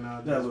stuff out there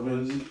nowadays. Yeah, but I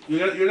mean,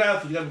 you're an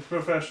athlete, you gotta be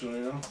professional,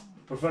 you know?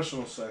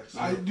 Professional sex.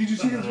 Did you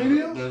see his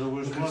video? They're the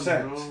worst ones,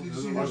 bro. Did you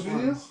see his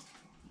video?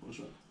 Which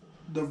one?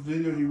 The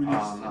video he released.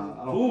 I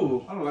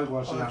don't like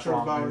watching that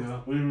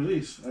video. What did he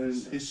release?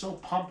 He's so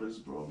pompous,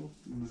 bro,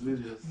 in his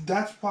videos.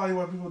 That's probably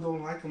why people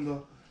don't like him,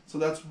 though. So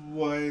that's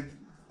why...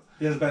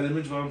 He has a bad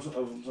image of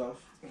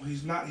himself.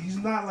 He's not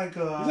like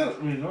a... I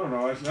don't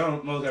know. I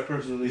don't know that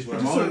person. He's a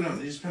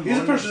He's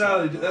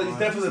personality. He's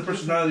definitely a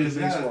personality in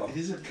baseball.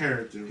 He's a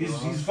character, bro.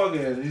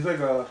 He's like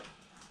a...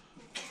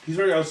 He's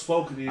very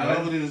outspoken, you know? I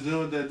know what he was doing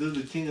with that dude,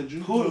 the King of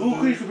Juke. Who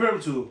could you compare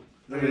him to?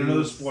 In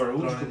another sport. Who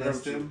would you compare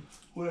him to?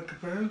 Who would I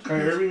compare him to?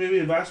 Kyrie Irving, maybe,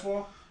 in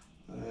basketball?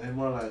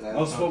 More like that.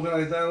 Outspoken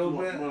like that a little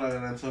bit? More like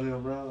an Antonio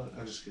Brown.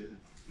 I'm just kidding.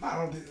 I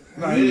don't think...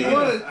 He ain't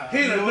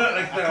not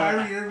like that.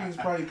 Kyrie Irving is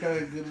probably kind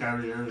of good.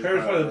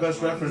 Kyrie's probably the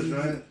best reference,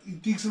 right? He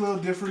thinks a little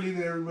differently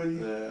than everybody.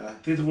 Yeah.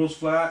 Think the world's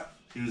flat?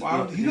 He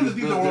doesn't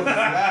think the world's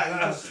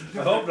flat.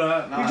 I hope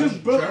not. He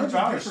just built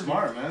Trevor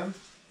smart, man.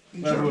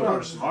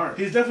 Trevor smart.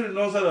 He definitely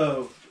knows how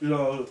to,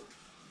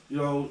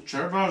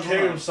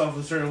 carry himself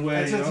a certain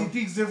way. And since he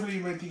thinks differently,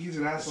 you might think he's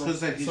an asshole.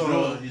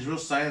 Because he's real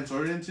science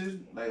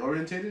oriented.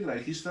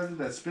 Like he started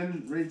that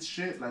spin rate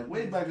shit. Like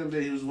way back in the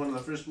day, he was one of the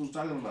first people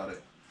talking about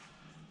it.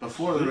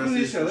 Before the rest of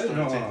these started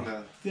taking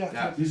that.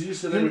 Yeah. He's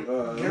used to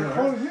that. Garrett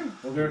Cole and him.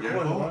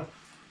 Garrett Cole.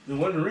 They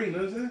won the ring,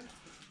 didn't they?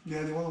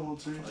 Yeah, they won the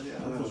World Series. Yeah,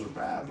 those were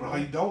bad, bro. How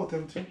you done with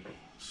them too?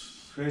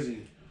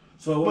 Crazy.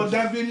 So, but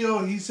that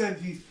video, he said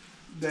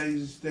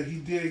that he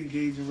did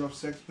engage in rough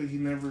sex, but he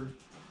never.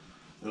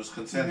 It was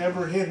consent. He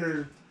never hit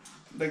her.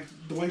 Like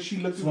the way she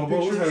looked at the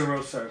pictures. pictures.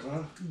 Rough sex,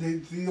 huh?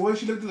 The way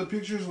she looked at the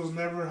pictures was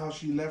never how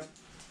she left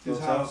his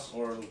house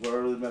or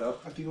where they met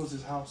up. I think it was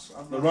his house.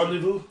 The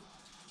rendezvous.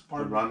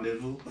 The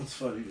rendezvous. That's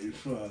funny, dude.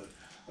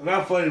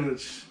 Not funny, but.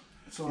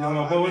 So you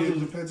know, it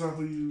depends on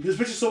who you. His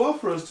pitches so well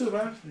for us too,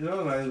 man. You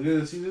know, like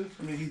good season.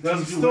 I mean,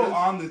 he's still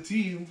on the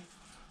team.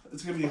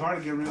 It's gonna be hard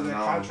to get rid of that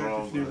contract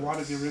bro, if they want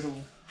to get rid of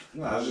him.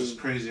 That's just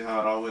crazy how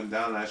it all went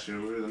down last year.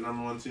 We were the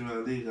 #1 team in the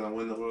league, gonna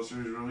win the World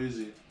Series real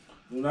easy.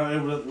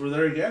 We're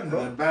there again, bro.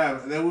 And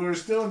bad. And then we were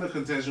still in the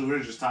contention. We were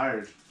just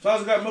tired.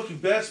 Fowler's got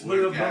Mookie Betts,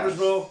 putting up numbers,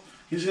 bro.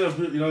 He's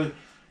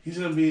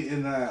gonna be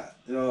in that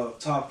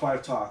top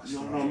 5 talks.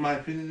 You know, my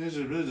opinion is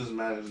it really doesn't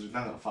matter because you're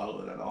not gonna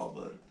follow it at all.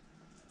 But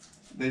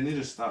they need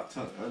to stop.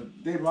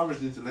 Dave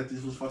Roberts needs to let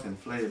these fools fucking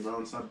play, bro,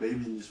 and stop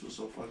babying these fools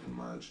so fucking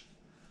much.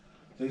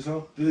 Think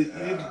so? You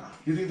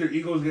think their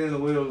egos get in the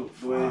way of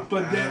the way?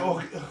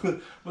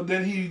 But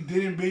then he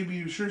didn't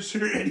baby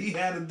Scherzer and he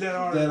had a dead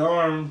arm. That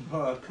arm,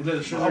 a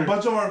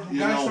bunch of our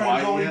guys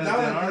started going down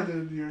at the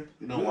end of the year.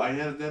 You know why he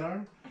had a dead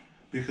arm?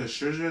 Because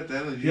Scherzer at the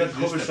end of the year is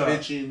used to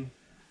pitching.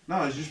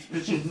 No, he's used to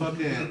pitching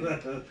fucking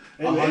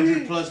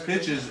 100 plus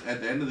pitches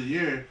at the end of the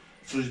year,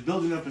 so he's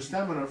building up his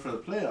stamina for the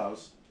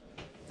playoffs.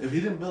 If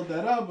he didn't build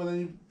that up, and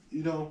then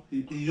he don't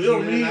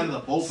need out of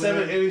the bullpen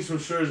 7 innings from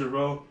Scherzer,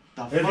 bro.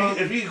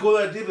 If he go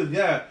that deep, then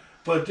yeah.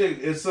 But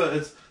that's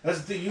the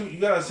thing. You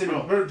gotta say, think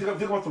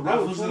about the road.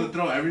 That was gonna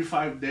throw every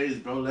 5 days,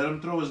 bro. Let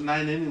him throw his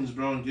 9 innings,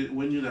 bro, and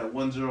win you that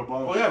 1-0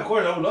 ball. Oh yeah, of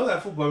course, I would love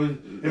that football. I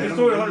mean, if he's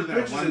throwing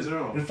 100 pitches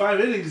in 5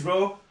 innings,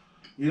 bro.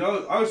 You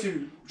know,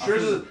 obviously,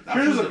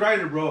 Scherzer's a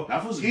grinder, bro.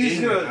 He's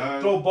gonna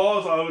throw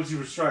balls, obviously,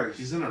 for strikes.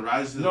 He's gonna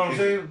rise to the You know what I'm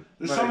saying?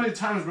 There's so many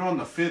times, bro, in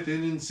the 5th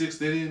inning,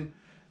 6th inning,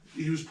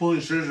 he was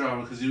pulling Scherzer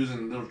out because he was in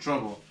a little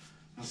trouble.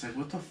 I was like,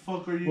 what the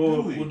fuck are you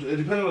doing? Well, it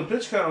depends on the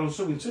pitch count, I'm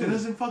assuming, too. It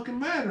doesn't fucking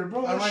matter,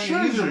 bro. I like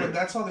Scherzer, but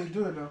that's how they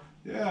do it, though.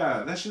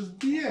 Yeah, that's just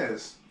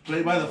BS.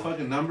 Play by the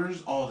fucking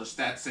numbers. Oh, the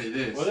stats say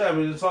this. Well, yeah, I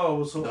mean, it's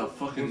all... the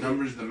fucking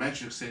numbers, the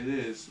metrics say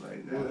this.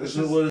 Like, what is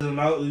it,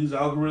 use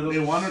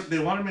algorithms? They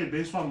want to make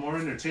baseball more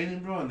entertaining,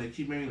 bro, and they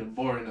keep making it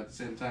boring at the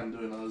same time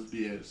doing all this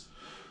BS.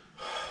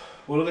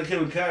 Well, look at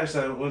Kevin Cash,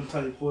 that one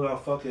time he pulled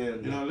out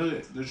fucking... You know, look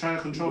at they're trying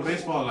to control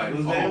baseball like...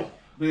 What's his name?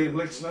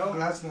 Blake Snell?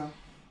 Glasnow.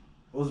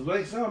 Was it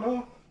Blake Snell?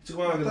 No. Took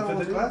one out in the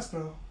 5th inning?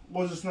 Glasnow.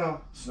 What was it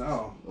Snell?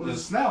 Snell. It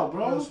was Snell,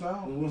 bro.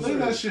 Snell. Look at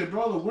that shit,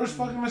 bro. The worst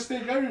fucking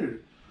mistake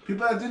ever.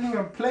 People that didn't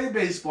even play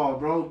baseball,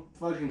 bro,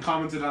 fucking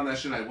commented on that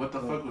shit like, what the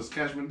fuck was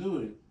Cashman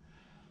doing?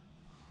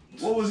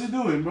 What was he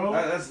doing, bro?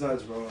 That's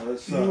nuts, bro.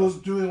 He was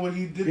doing what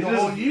he did the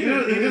whole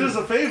year. He did us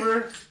a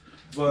favor,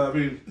 but I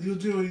mean... He was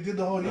doing what he did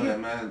the whole year. Yeah,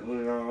 man.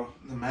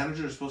 The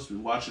manager is supposed to be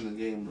watching the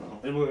game, bro.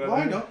 Well,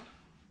 I know.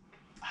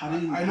 How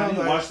do you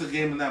watch the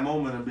game in that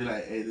moment and be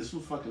like, hey, this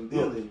was fucking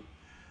dealing?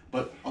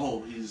 But,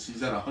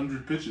 he's at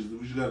 100 pitches. We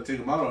just gotta take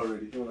him out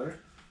already. You were there?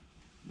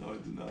 No, I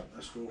did not.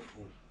 That's cool.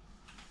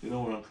 You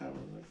know we're on camera,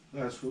 right?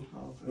 Yeah, that's cool.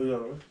 Oh, okay. We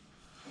got it,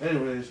 right?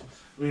 Anyways,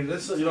 I mean,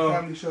 let's,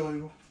 family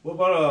show, what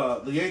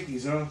about the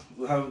Yankees, huh?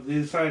 Have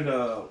they signed, I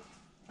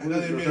know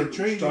they made a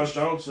trade. Josh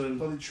Johnson.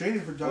 Well, they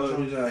traded for Josh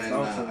Johnson.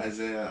 And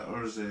Isaiah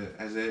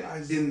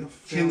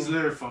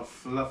Kinsler for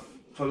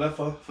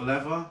Falefa.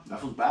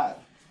 That was bad.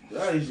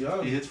 Yeah, he's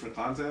young. He hits for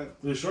contact.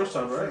 He's a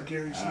shortstop, right?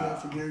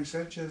 For Gary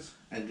Sanchez.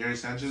 And Gary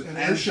Sanchez. And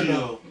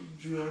Gio.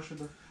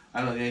 Urshela.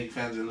 I know the Yankee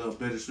fans are a little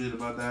bittersweet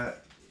about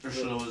that.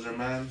 Urshela was their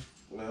man.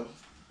 Well,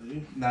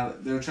 now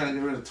they were trying to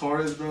get rid of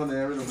Torres, bro, and they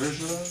got rid of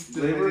Urshela.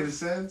 Didn't make any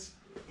sense.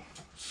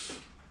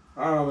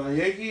 I don't know, man.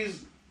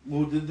 Yankees, they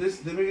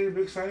make any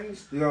big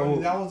signings?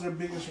 That was their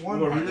biggest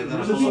one.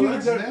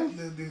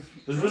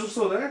 Is Rizzo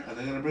still there? Are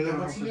they going to bring up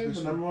what's his name?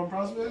 The #1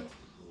 prospect?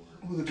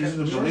 Who, the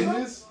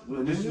Dominguez?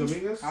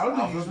 Dominguez? I don't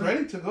think he's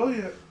ready to go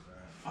yet.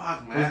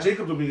 Fuck, man. It was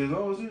Jacob Dominguez,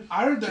 no, was he?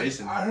 I heard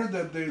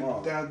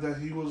that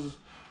he was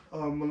a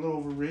little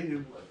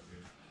overrated.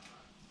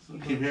 So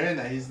keep hearing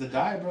that. He's the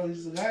guy, bro.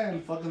 He's the guy,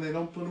 and fucking they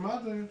don't put him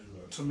out there.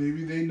 So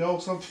maybe they know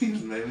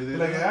something. Maybe they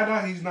like,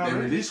 he's not ready. They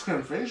ready. released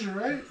Clint Frazier,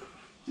 right?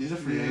 He's a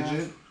free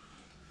agent.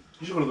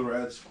 He should go to the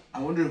Reds. I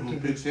wonder who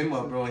picks him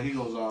up, bro, and he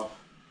goes off.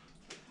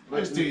 I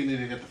just think you need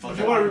to get the fuck out.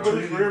 If you want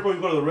to career, bro, you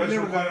go to the Reds. He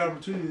never got an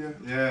opportunity yet.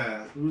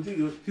 Yeah.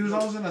 He was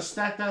always in a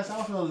stacked ass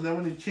outfield, and then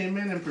when he came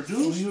in and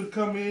produced, he would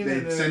come in.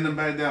 They'd send him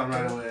back down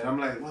right away. And I'm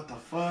like, what the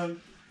fuck?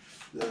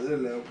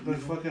 Yeah, but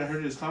fucking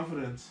hurt his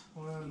confidence.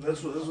 Well,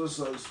 that's what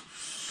sucks.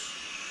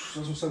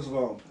 That's what sucks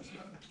about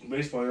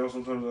baseball. You know,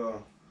 sometimes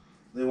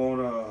they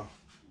won't.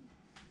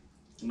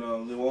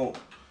 They won't.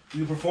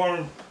 You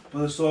perform, but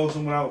there's still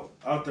someone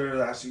out there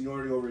that has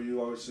seniority over you.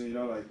 Obviously, you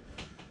know, like.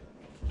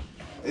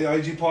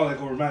 AJ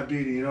Pollock over Matt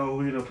Beatty, you know,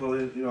 who you gonna put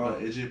in, you know.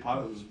 AJ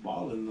Pollock was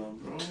balling though,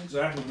 bro.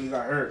 Exactly, but he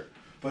got hurt.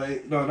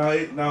 But now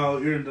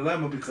you're in a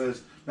dilemma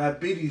because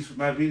Matt Beatty's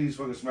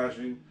fucking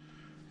smashing.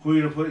 Who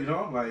you gonna put, you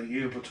know, like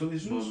you gonna put Tully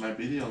Well, Matt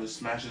Beatty only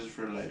smashes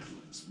for like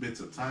bits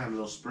of time,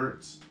 little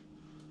spurts.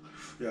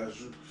 Yeah,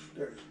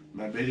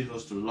 Matt Beatty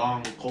goes through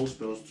long cold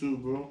spells too,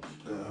 bro.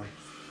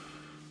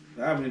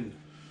 Yeah. I mean,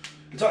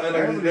 It's all, like,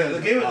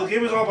 the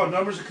game is all about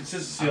numbers and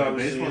consistency,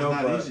 obviously.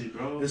 Baseball's not easy,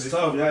 bro. It's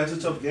tough. Yeah, it's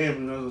a tough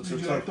game. It's did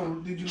a you tough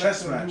like the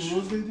chess match. new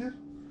rules they did?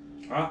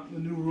 Huh? The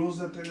new rules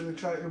that they're gonna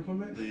try to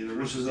implement.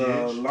 Which is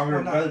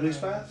longer base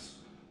paths,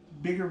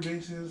 bigger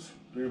bases.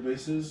 Bigger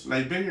bases.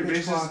 Like bigger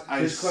bases.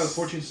 Base clock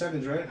 14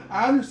 seconds, right?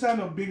 I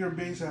understand a bigger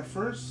base at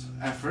first.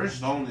 At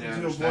first only, I to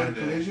understand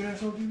avoid collision or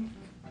something.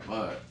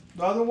 But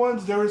the other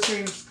ones, they were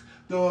saying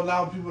they'll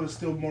allow people to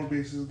steal more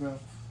bases now.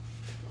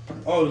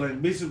 Oh,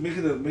 like basically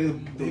making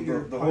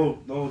the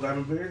whole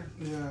diamond bigger.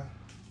 Yeah.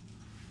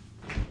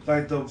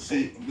 Like the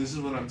see, this is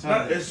what I'm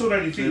telling you. It's still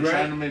 90 feet, right?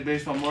 Trying to make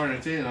baseball more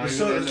entertaining. It's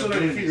still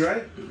 90 feet,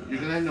 right?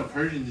 You're gonna end up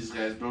hurting these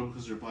guys, bro,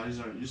 because their bodies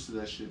aren't used to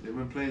that shit. They've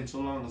been playing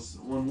so long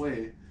one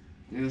way.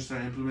 You're gonna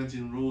start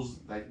implementing rules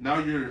like now.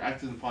 You're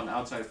acting upon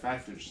outside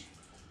factors.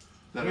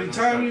 I think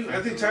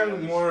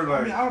timing more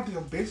like. I mean, I don't think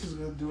a base is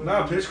gonna do it.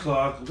 Not a pitch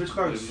clock. A pitch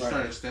clock is you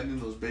start extending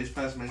those base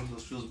paths, making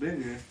those fields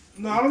bigger.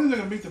 No, I don't think they're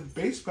gonna make the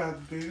base path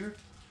bigger.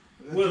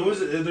 What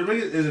was it? They're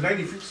making. Is it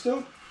 90 feet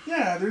still?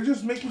 Yeah, they're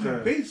just making the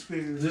base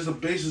bigger. Just the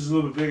base is a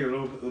little bit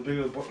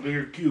bigger,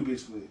 bigger cube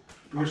basically,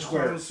 bigger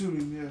square. I'm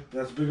assuming, yeah.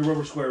 That's a bigger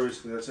rubber square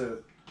basically. That's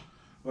it.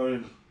 I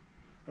mean,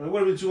 it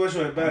wouldn't be too much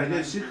of a bad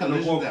idea.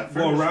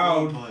 Go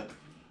around.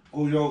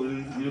 Oh, you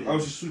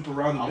obviously sweep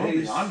around the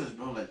base. I'm gonna be honest,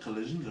 bro. Like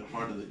collisions are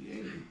part of the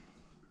game.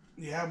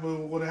 Yeah, but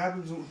what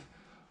happens?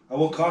 At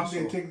what cost?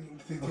 They take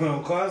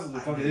what cost?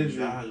 The fucking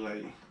injury.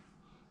 Like,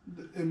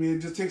 I mean, it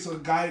just takes a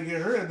guy to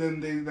get hurt, and then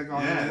they like.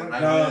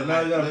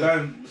 Now you gotta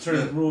ban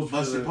certain rules.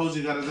 Buster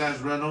Posey got his ass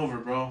run over,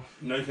 bro.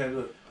 No, you can't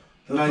do it.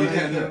 No, you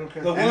can't do it. Okay.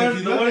 The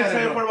one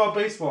exciting part about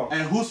baseball.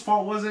 And whose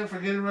fault was it for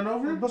getting run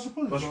over? Buster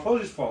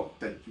Posey's fault.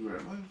 Thank you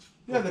very much.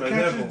 Yeah,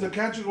 the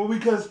catcher. Well,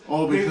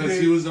 because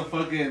he was a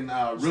fucking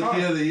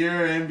rookie of the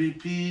year,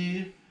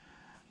 MVP.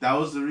 That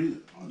was the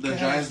reason. The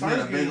Giants made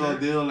a big old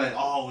deal, like,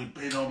 oh, we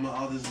paid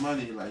all this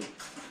money, like,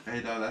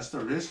 hey, dog, that's the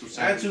risk of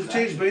saying. And to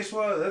change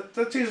baseball,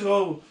 that changes the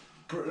whole.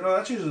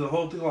 That changes the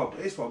whole thing about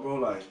baseball, bro.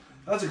 Like,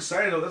 that's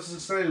exciting. That's an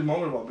exciting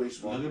moment about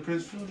baseball. Look at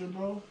Prince Fielder,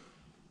 bro.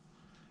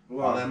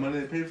 Wow. All that money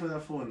they paid for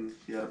that fool, and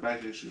he had a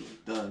back issue.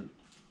 Done.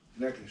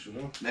 Neck issue,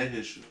 no? Neck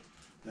issue.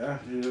 Yeah,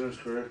 that's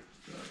correct.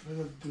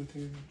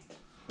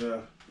 Yeah,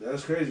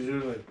 that's crazy,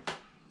 dude. Like,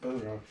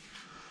 nothing wrong.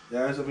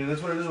 Yeah, I mean,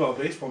 that's what it is about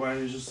baseball,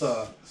 man. It's just,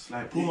 it's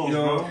like Pujols, you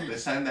know, bro. They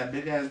signed that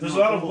big ass. There's a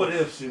lot of what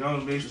ifs, you know,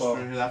 in baseball.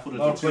 A lot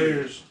of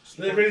players.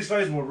 They really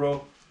Sizemore,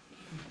 bro.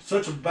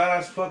 Such a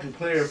badass fucking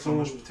player. So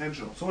much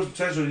potential. So much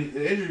potential.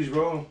 Injuries,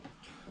 bro.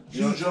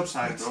 Huge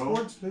upside, bro.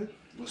 Sports, man.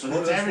 So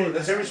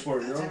that's every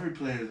sport, you know. That's every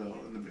player, though,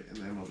 in the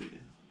MLB.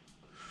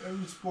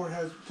 Every sport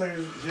has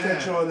players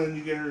potential, and then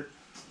you get hurt.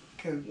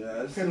 Can't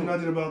do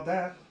nothing about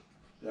that.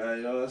 Yeah,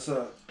 you know, that's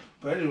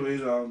But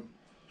anyways,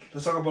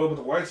 let's talk about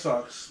the White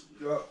Sox.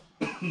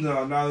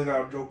 No, now they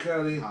got Joe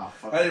Kelly.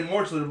 Adding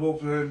more to their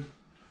bullpen.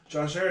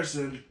 Josh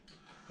Harrison.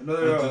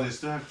 Another. Do they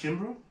still have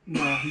Kimbrel?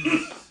 No,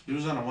 he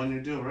was on a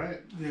 1-year deal, right?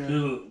 Yeah.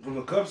 From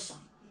the Cubs.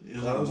 He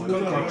was on a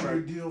 1-year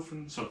contract. Deal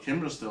from. So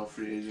Kimbrel's still a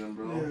free agent,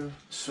 bro. Yeah.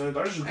 So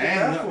Dodgers should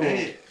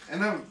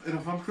and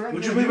if I'm correct,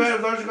 would you believe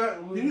if Dodgers got?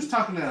 He was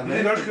talking to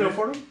LA. Dodgers could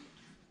afford him.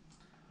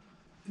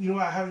 You know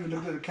what? I haven't even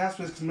looked at the cap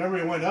space because remember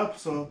it went up,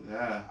 so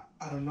yeah.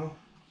 I don't know.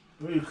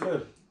 Maybe you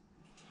could.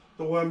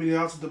 I mean, it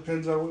also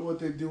depends on what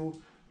they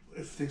do.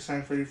 If they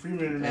sign Freddie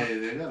Freeman or not. Hey,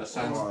 they gotta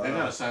sign. They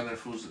gotta sign their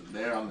fools.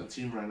 They're on the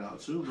team right now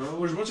too, bro.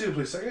 What's he gonna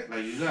play second?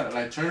 Like you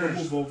got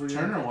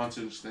Turner wants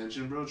an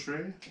extension, bro.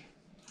 Trey.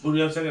 Who do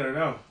you have second right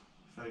now?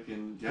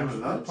 Fucking Gavin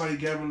Lux. Probably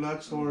Gavin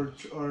Lux or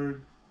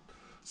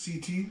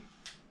CT.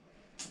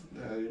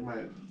 Yeah,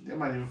 they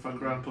might even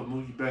fuck around and put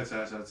Mookie Betts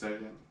ass at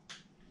second.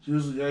 He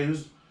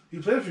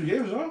played a few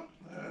games, huh?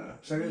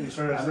 Second, he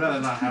started. I'd rather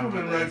not have him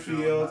in right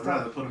field. I'd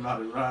rather put him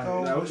out in right.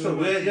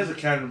 He has a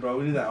cannon, bro.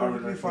 We need that arm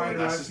in right field.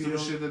 That's the stupid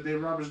shit that Dave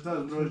Roberts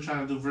does, bro.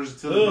 Trying to do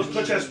versatility. Those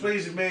clutch ass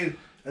plays he made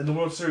in the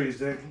World Series,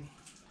 Dick.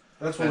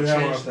 That's what we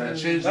have out there.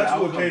 That's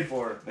what we paid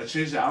for. That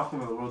changed the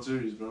outcome of the World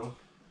Series, bro.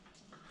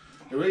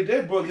 It really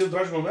did, bro. It gives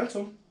Dodgers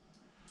momentum.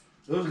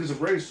 It was against the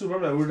Braves too.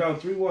 Remember that we were down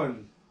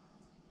 3-1.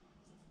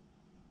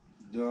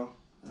 You know?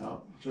 Yeah.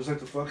 Just like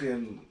the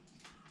fucking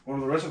one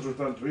of the Red Sox was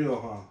down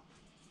 3-0, huh?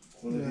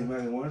 When they came back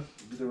and won,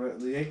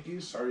 the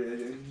Yankees. Sorry,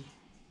 Yankees.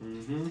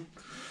 Mm-hmm.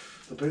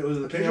 Was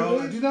it the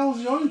Patriots? I think that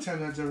was the only time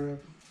that's ever happened.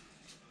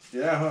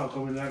 Yeah, huh?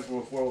 Coming back from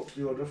a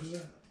 4-0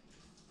 deficit.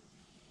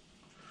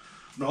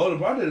 No,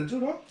 LeBron did it too,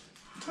 no?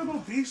 I'm talking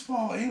about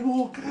baseball,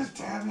 Abel. God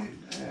damn it.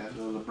 Yeah,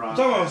 LeBron. I'm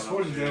talking about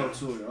sports in general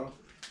too, you know.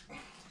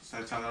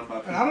 Start talking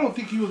about. And I don't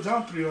think he was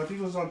on 3-0. I think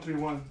he was on 3-1.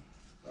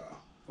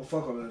 Well,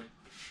 fuck him, man.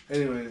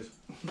 Anyways,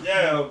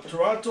 yeah,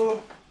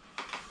 Toronto.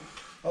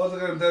 I was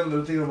looking at them.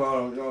 They're thinking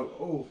about,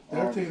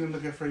 they're taking a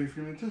look at Freddie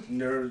Freeman too.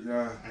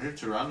 I heard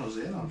Toronto's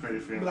in on Freddie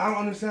Freeman. But I don't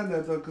understand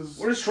that though, because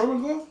where did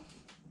Stroman go?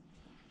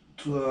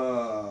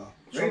 To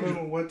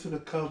Stroman went to the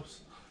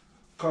Cubs.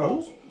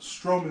 Cubs.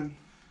 Stroman.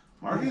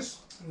 Marcus.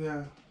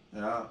 Yeah.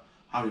 Yeah.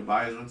 Javi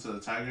Baez went to the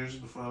Tigers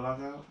before the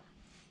lockout.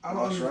 I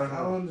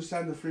don't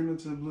understand the Freeman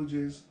to the Blue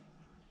Jays.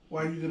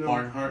 Why are you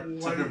gonna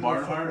Tucker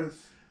Barnhart.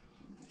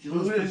 You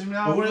was pissing me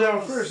off. But who did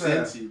that first?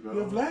 Cincy, bro. You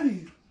have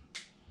Vladdy.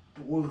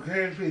 Well,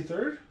 Harry played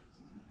third?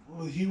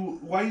 Well,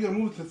 why you gonna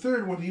move to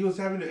third when he was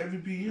having an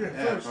MVP year at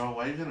first? Bro,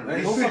 why you gonna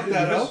Hey, Don't fuck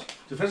that up.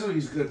 Defensively,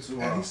 he's good too.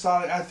 And he's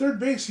solid. At third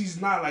base,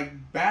 he's not like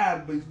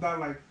bad, but he's not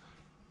like.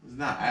 He's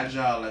not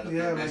agile like a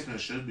third baseman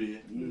should be.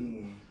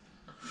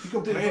 He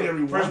can play it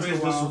every once in a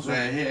while.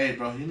 Hey,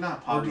 bro, he's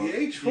not Pablo.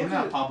 He's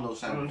not Pablo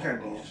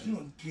Sandoval.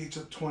 He DH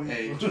at 20.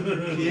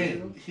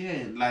 Hey, he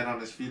ain't light on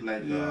his feet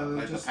like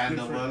the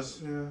Panda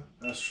was. Yeah,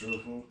 that's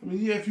true. I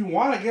mean, yeah, if you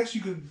want, I guess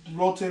you could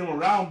rotate him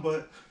around,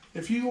 but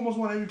if you almost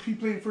want MVP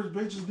playing first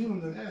base, just leave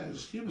him there. Yeah,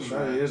 just keep him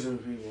there. He is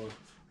MVP. You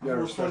gotta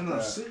respect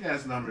that. Sick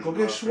ass numbers. Go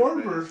get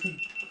Schwarber if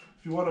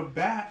you want to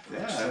bat.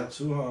 Yeah,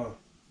 too hard.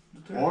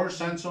 Or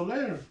Saint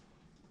Soler.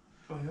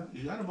 Oh, yeah.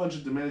 You got a bunch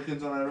of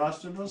Dominicans on that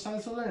roster, bro.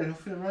 Saint Soler, he'll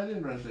fit right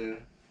in right there.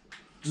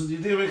 Do you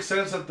think it makes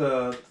sense that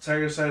the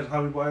Tigers signed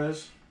Javi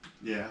Baez?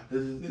 Yeah.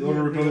 They want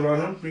to rebuild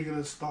around him? Bring in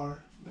a star.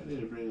 They need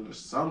to bring in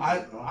something.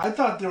 I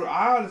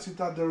honestly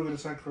thought they were going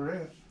to sign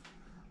Correa.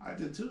 I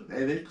did too.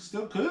 Hey, they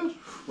still could.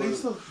 Who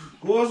else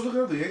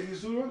looking at the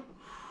Yankees too?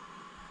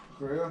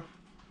 Correa.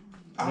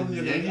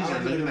 The Yankees are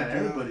looking at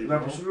everybody,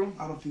 bro.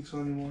 I don't think so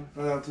anymore.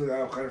 I don't think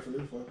I'm kind of for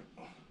this one.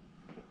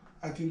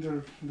 I think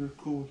they're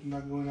cool with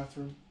not going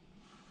after him.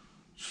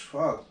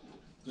 Fuck.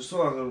 There's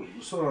still a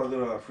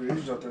good free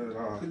agents out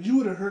there. You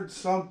would have heard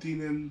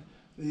something, and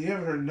you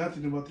haven't heard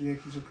nothing about the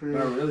Yankees or Correa.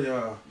 Not really,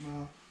 No.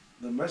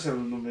 The Mets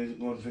haven't been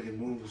making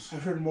moves.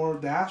 I've heard more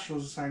of the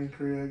Astros signing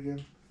Correa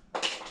again.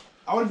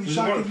 I wouldn't be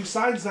shocked if he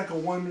signs like a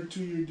 1 or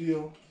 2 year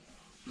deal.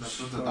 That's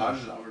what the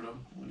Dodgers offered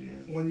him. 1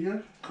 year. 1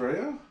 year?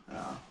 Correa?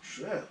 Yeah.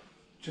 Shit.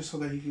 Just so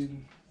that he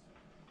can.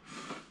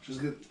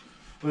 Just get.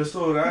 But it's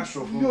still an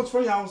Astro. You know what's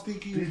funny? I was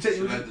thinking. Would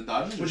you accept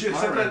that?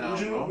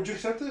 Would you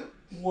accept it?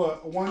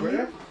 What, 1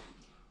 year?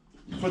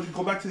 But to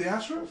go back to the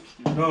Astros?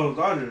 No,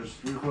 Dodgers.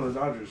 We call the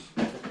Dodgers.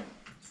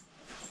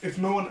 If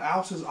no one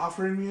else is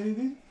offering me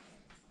anything?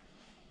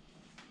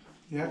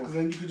 Yeah, because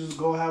then you could just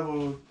go have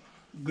a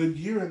good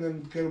year and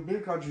then get a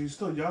bigger contract. He's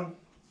still young.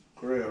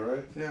 Correa,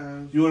 right?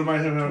 Yeah. You wouldn't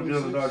mind him having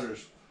on the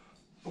Dodgers?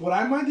 Would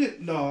I mind it?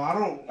 No, I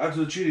don't.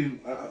 After the cheating,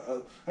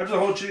 after the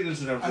whole cheating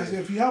incident.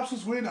 If he helps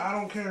us win, I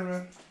don't care,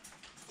 man.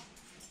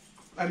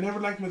 I never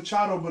liked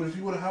Machado, but if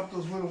he would have helped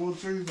us win a World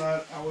Series,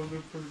 I would have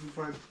been perfectly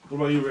fine. What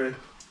about you, Ray?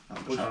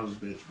 Machado's a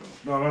bitch, bro.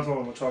 No, I'm not talking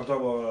about Machado. I'm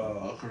talking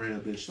about Correa,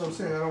 bitch. So I'm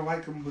saying I don't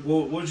like him. But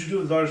well, what would you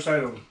do if the Dodgers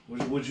signed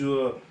him? Would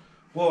you?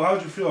 Well, how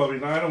would you feel? I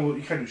mean, I know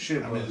you can't do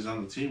shit. I mean, he's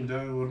on the team,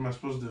 dog. What am I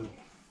supposed to do?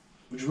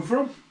 Would you root for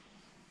him?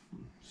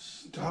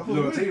 He's on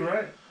the team,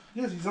 right?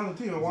 Yes, he's on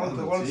the team. I want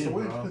us to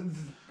win.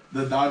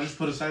 The Dodgers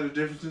put aside the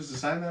differences to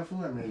sign that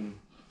fool? I mean...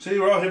 See,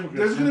 we're all hypocrites.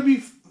 There's going to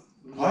be...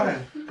 Why?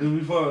 Because we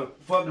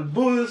fucking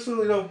boo this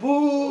fool,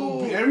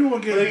 boo!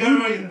 Everyone gets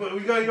booed. But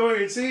we gotta go on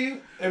your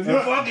team. If you're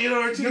fucking on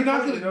our team. You're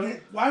not gonna,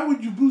 why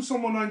would you boo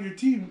someone on your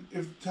team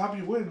to help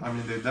you win? I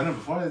mean, they've done it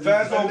before.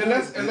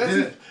 Unless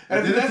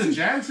it's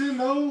Jansen,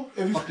 though.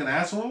 Fucking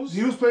assholes.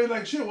 He was playing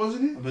like shit,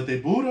 wasn't he? But they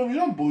booed him. You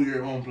don't boo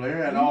your own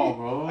player at all,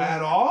 bro.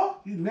 At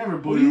all? You never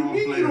boo your own player. What do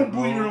you mean you don't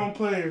boo your own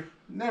player?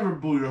 Never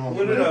boo your own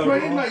player. They're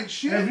playing like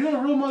shit. If you're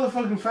a real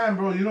motherfucking fan,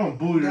 bro, you don't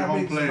boo your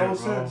own player, bro.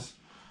 Sense.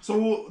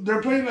 So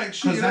they're playing like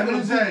shit.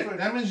 Because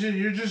that means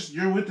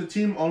you're with the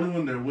team only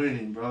when they're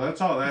winning, bro.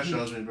 That's all that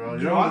shows me, bro.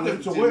 You want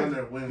them to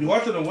win. You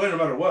want them to win no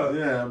matter what.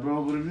 Yeah,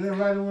 bro. But if you're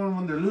riding one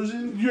when they're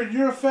losing,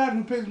 you're a fan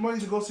who pays money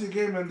to go see a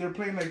game and they're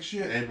playing like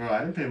shit. Hey, bro,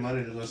 I didn't pay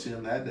money to go see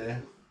them that day.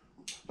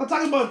 I'm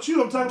talking about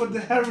you. I'm talking about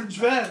the average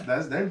fan.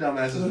 That's their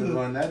dumbasses for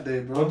going that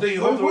day, bro. What day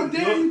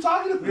are you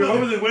talking about?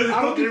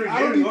 I don't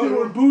think they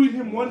were booing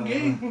him one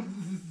game.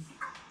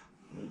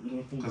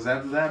 Because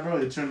after that, bro,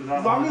 you turned it on.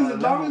 As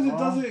long as it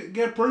doesn't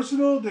get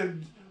personal,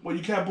 then you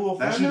can't boo a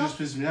fan. That shit just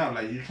pissed me out.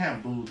 Like, you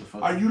can't boo the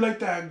fuck. Are you like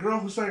that girl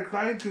who started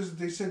crying because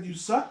they said you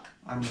suck?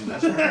 I mean,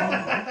 that's her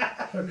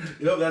fault, bro.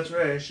 Yep, that's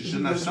right. She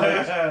shouldn't have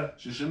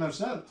sucked. She shouldn't have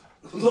sucked.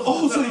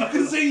 Oh, so you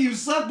can say you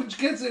suck, but you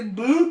can't say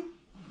boo?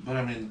 But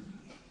I mean,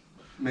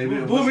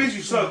 maybe boo means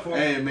you suck.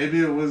 Hey,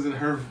 maybe it wasn't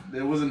her.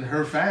 It wasn't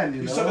her fan.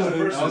 You know, suck as a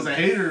person. I was a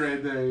hater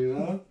right there. You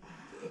know.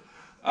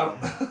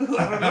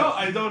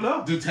 I don't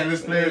know. Do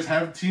tennis players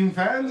have team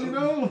fans? You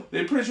know,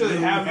 they're pretty sure they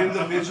have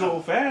individual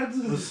fans.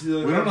 We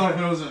don't know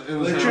if it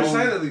was her own.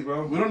 Silently,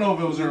 bro. We don't know if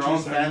it was her own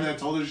fan that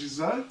told her she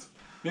sucked.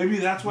 Maybe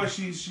that's why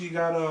she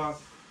got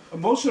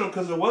emotional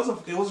because it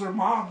was her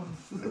mom.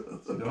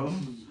 You know,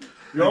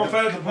 your own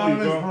fan is the problem,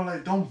 bro.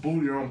 Like, don't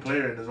boo your own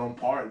player in his own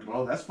park,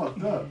 bro. That's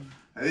fucked up.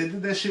 And they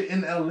did that shit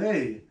in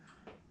LA.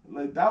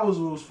 Like, that was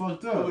what was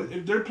fucked up. But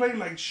if they're playing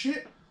like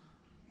shit.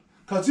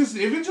 Cause if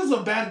it's just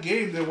a bad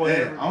game, then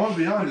whatever. Hey, I'm gonna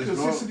be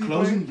honest, bro.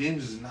 Closing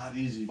games is not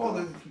easy,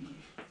 bro.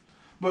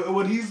 But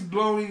when he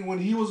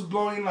was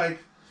blowing like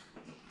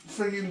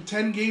friggin'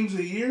 10 games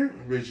a year.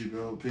 Richie,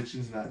 bro,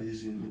 pitching's not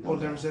easy.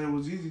 Never said it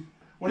was easy.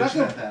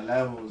 Pitching at that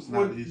level is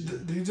not easy.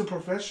 He's a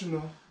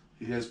professional.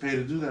 He gets paid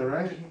to do that,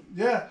 right?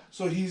 Yeah,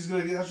 so he's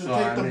gonna have to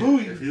take the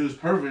booing. If he was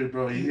perfect,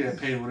 bro, he get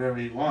paid whatever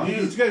he wants.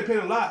 He's getting paid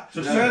a lot.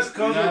 Success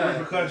comes with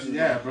repercussions.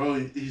 Yeah, bro,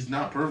 he's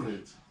not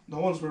perfect. No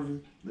one's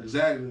perfect.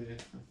 Exactly.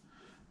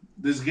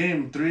 this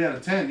game 3 out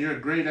of 10, you're a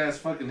great ass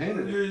fucking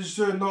hater. You're just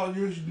you're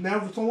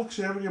never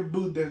should ever get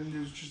booed. Then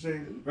you're just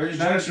saying.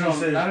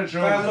 Not at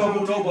your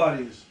own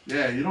nobodies.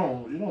 Yeah, you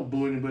don't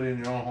boo anybody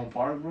in your own home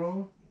park,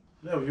 bro.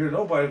 Yeah, but you're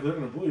nobody. They're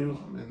gonna boo you.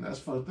 I mean, that's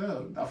fucked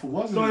up. That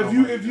wasn't.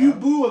 So if you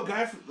boo a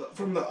guy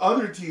from the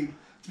other team,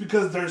 it's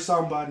because they're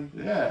somebody.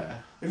 Yeah.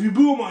 If you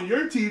boo them on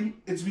your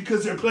team, it's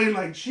because they're playing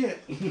like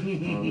shit.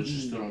 Well, we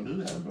just don't do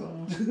that,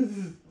 bro.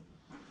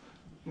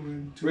 I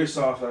mean, Race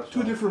off. That's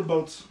two different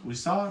boats. We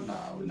saw it.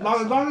 Nah.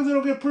 As long as they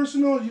don't get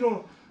personal, you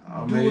don't.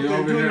 Do what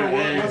they're doing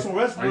at Russell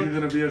Westbrook. Are you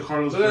gonna be a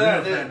Carlos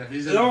Pereira fan? If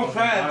he's their own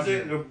fans,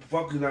 they're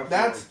fucking that.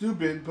 That's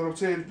stupid, but I'm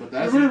saying but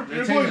that's if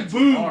you're going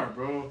boo, hard,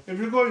 bro. If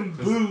you're going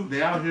boo,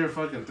 they out here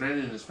fucking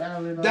threatening his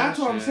family. That's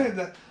what I'm saying.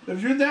 That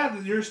if you're that,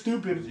 then you're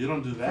stupid. You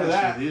don't do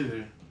that shit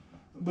either.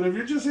 But if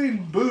you're just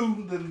saying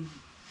boo, then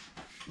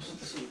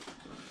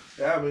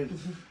yeah, I mean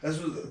that's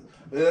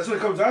what it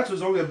comes down to.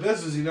 Is only a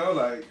business, you know,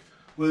 like.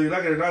 Whether you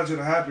like it or not, it's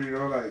gonna happen, you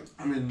know. Like,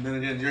 I mean, then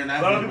again, you're an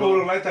athlete. A lot of people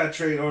wouldn't like that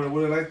trade or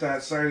wouldn't like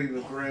that signing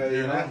of Correa.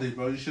 You're an athlete,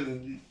 bro. You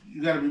shouldn't.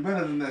 You gotta be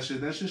better than that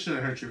shit. That shit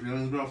shouldn't hurt your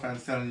feelings, bro.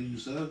 Fans telling you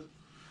suck.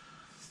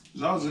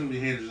 There's always gonna be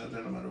haters out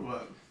there, no matter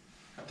what.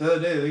 The other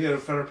day, they got a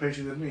better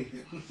paycheck than me.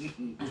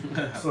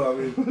 So I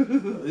mean,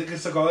 they can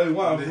suck all they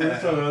want.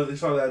 Yeah. They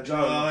saw that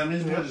job. Well, that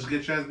means we'll just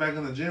get your ass back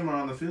in the gym or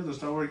on the field and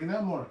start working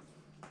out more.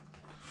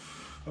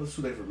 Oh, it's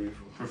too late for me.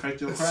 Perfect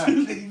your craft.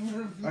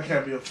 I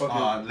can't be a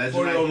fucking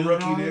 40-year-old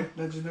rookie there.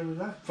 Legendary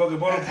guy. Fucking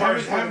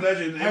Bonaparte, fucking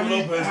legend. Have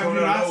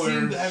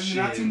you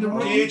not seen the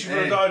rookie? DH for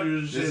the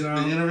Dodgers.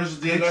 The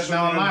universal DH is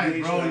now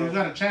alive, bro. You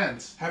got a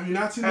chance. Have you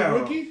not seen the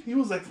rookie? He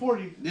was like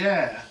 40.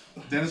 Yeah.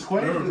 Dennis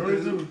Quaid.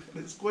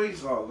 Dennis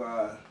Quaid. Oh,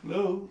 God.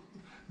 No.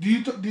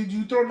 Did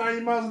you throw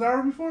 90 miles an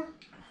hour before?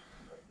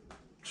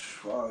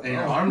 Hey,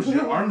 your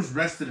arms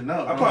rested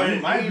enough. I probably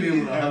might be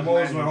able to have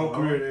most my whole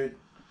career, dude.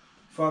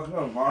 Fuck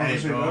no, my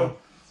arms ain't up.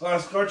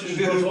 Last scar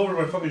tissue goes over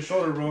my fucking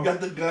shoulder, bro. You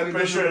got the gun.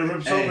 Pretty sure it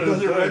rips open. It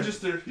doesn't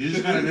register. You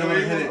just gotta be able to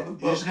hit it. You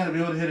just gotta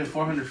be able to hit it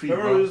 400 feet.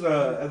 Remember it was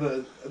at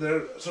the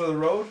sort of the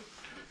road,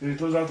 and he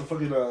throws out the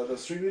fucking the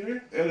street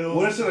meter. And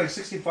when it's at like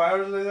 65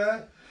 or something like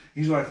that,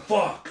 he's like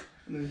fuck.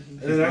 And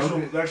then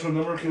the actual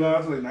number came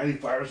out to like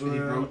 95 or something. He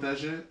broke that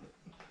shit.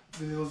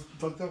 It was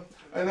fucked up.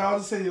 And I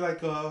was saying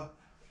like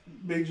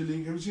Major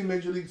League. Have you seen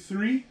Major League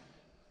 3?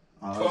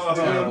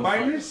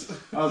 Miners?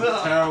 That was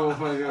a terrible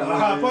fucking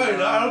I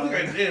don't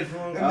think I did.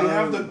 And they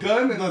have the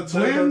gun and the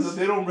twins.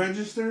 They don't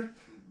register.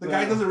 The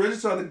guy doesn't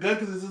register on the gun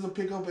because it doesn't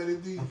pick up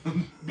anything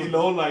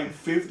below like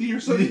 50 or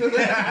something.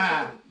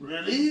 Yeah.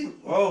 Really?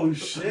 Oh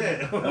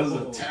shit! That was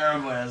a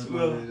terrible ass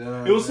movie.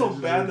 It was so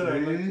bad that I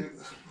liked it.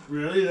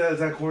 Really?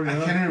 That corny? I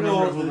can't even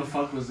remember who the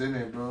fuck was in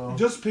it, bro.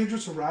 Just Pedro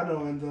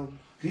Serrano and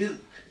he's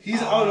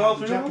all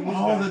three.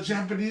 The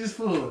Japanese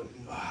food.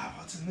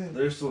 What's his name?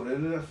 They're still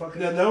into that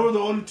fucking. Yeah, they were the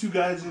only two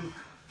guys in.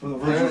 From the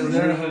first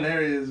they're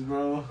hilarious,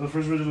 bro. The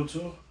first original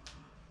too.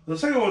 The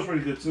second one was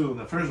pretty good too.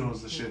 The first one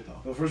was the shit though.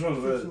 The first one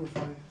was good.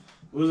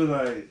 What was it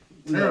like?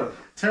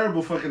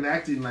 Terrible fucking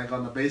acting like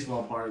on the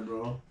baseball part,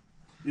 bro.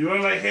 You were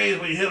like, hey,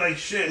 but you hit like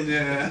shit.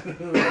 Yeah.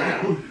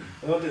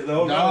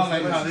 No,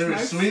 like how they were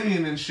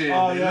swinging and shit.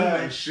 Oh yeah,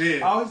 like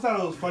shit. I always thought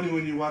it was funny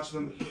when you watch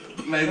them.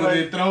 Like when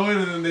they throw it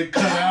and then they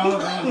cut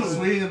out and they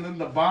swing and then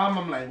the bomb.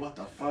 I'm like, what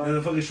the fuck? And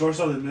the fucking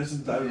shortstop they misses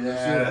diving.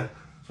 Yeah.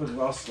 Fucking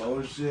all slow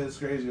and shit. It's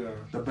crazy. Man.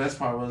 The best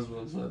part was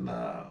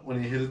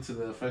when he hit it to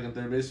the fucking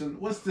third baseman.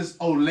 What's this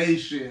Olay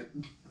shit?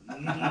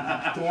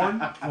 Thorn.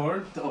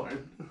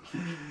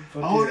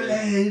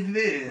 Olay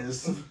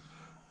this.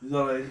 He's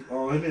all like,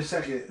 oh, give me a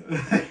second.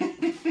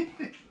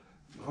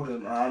 Okay,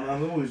 that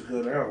movie's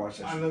good. I gotta watch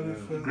that. I love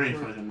it. Great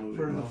fucking movie.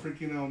 For the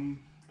freaking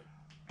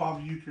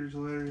Bob Uecker's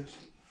hilarious.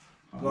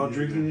 All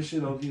drinking and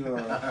shit. All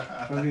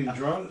getting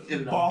drunk.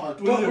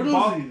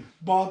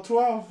 Ball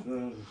 12.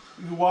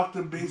 You walk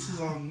the bases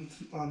on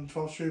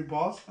 12 straight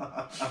balls.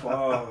 Fucking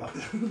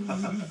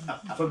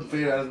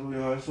fade ass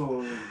movie. I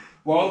saw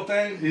Wall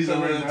thing. He's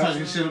over there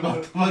talking shit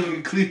about the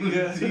fucking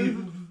Cleveland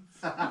team.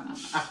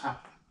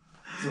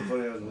 It's a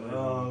funny ass movie.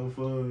 Oh,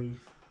 fuck.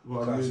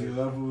 Well,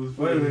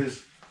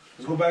 anyways,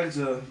 let's go back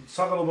to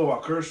talk a little bit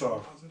about Kershaw.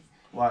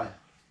 Why?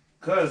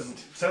 Cause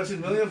 $17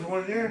 million for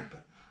 1 year.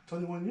 It's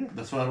only 1 year.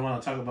 That's why I don't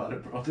want to talk about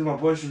it, bro. I think my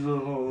boy should do a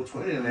little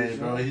 20. Hey,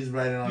 bro, he's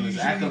writing on his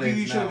accolades. You think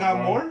he should have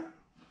got more?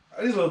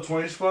 I think a little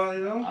 20 spot,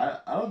 you know.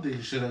 I don't think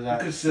he should have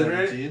got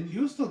consider 17. He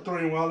was still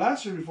throwing well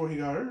last year before he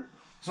got hurt.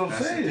 So I'm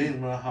saying, the thing,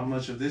 bro. How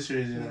much of this year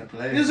is he gonna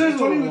play? It's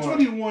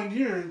 21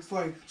 year. It's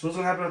like so. What's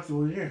gonna happen after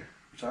 1 year?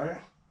 Sorry.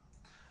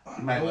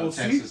 He might go to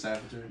Texas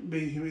after.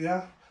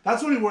 Yeah.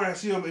 That's only where I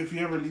see him if he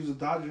ever leaves the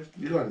Dodgers.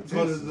 You go to Texas.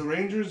 Go to the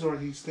Rangers or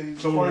he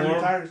stays or he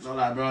retires. No,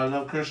 bro. I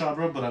love Kershaw,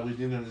 bro, but we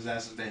need his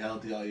ass to stay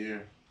healthy all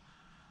year.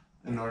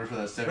 In order for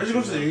that 7. Where'd you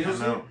go to the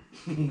Angels?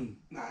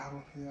 Nah, I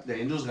don't. Yeah. The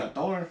Angels got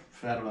Thor.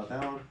 Forgot about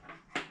that one.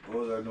 What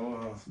was I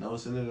know? No,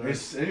 it's in there.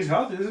 He's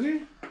healthy, isn't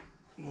he?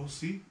 We'll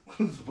see.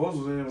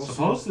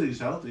 Supposedly he's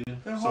healthy.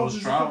 So is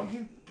Trout.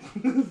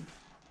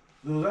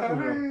 Oh,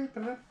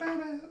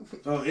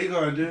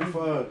 Egon, dude,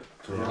 fuck.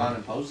 Ron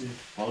and Posey.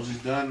 Posey's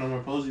done. No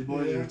more Posey,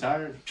 boys. Yeah. You're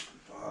retired.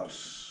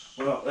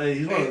 Well, hey,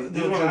 he's one of the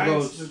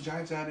Giants. The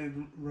Giants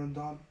added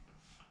Rondon.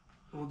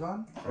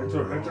 Rodon?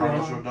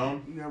 Carlos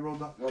Rodon. Yeah,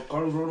 Rodon.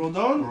 Carlos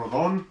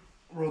Rodon?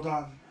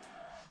 Rodon.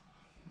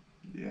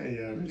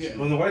 Yeah.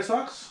 From the White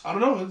Sox? I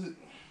don't know. Is it?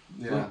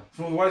 Yeah.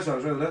 From the White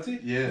Sox, right? Lefty?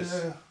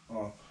 Yes. Yeah.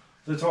 Oh.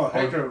 They talk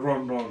Hector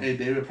Rondon. Hey,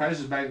 David Price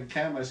is back in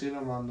camp. I seen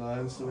him on the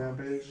Instagram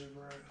page.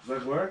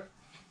 Like where?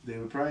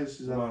 David Price.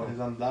 He's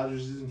on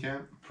Dodgers. He's in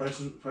camp. Price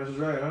is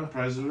right, huh?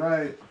 Price is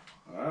right.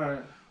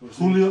 Alright.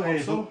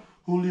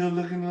 Julio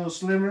looking a little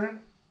slimmer.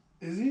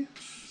 Is he?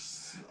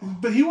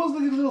 But he was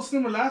looking a little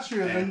slimmer last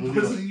year, and then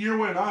because the year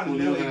went on,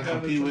 Julio gonna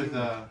compete with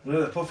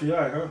that puffy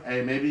eye, huh?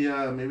 Hey, maybe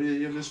they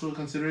give this full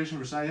consideration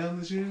for Cy Young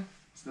this year.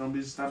 It's gonna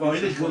be stopping. Oh,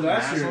 he did good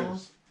last year.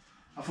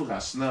 I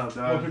forgot snubbed.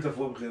 I picked up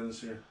football again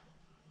this year.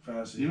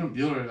 Fantasy. Even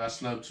Bueller got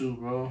snubbed too,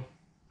 bro.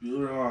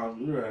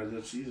 Bueller had a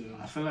good season.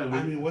 I feel like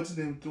what's his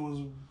name? It was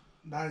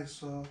nice.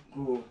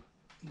 Who?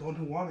 The one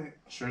who won it.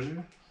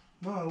 Scherzer?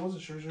 No, it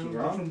wasn't Scherzer. It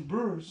was from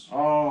Brewers.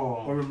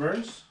 Oh. Corbin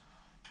Burns?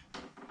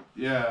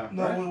 Yeah.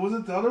 No, right? Was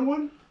it the other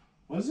one?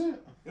 Was it?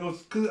 It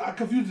was, because I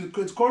confused it.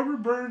 It's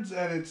Corbin Burns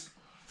and it's,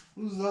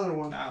 who's the other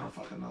one? I don't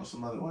fucking know.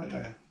 Some other white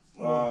guy.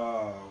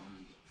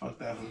 Fuck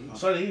that.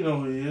 Sonny, you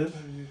know who he is.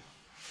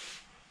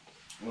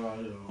 Well,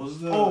 you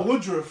know.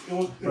 Woodruff.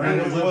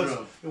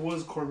 It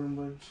was Corbin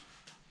Burns.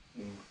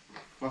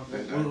 Fuck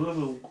that guy.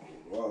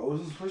 What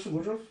was his person?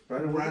 Woodruff?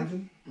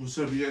 Brandon. What's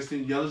up? You guys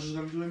think Yelich is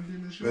gonna do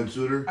anything this year? Ben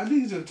Suter. I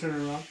think he's gonna turn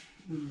it around.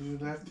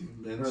 Lefty.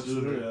 Ben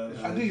Suter.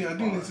 Yeah. I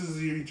think this is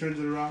the year he turns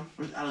it around.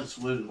 Where's Alex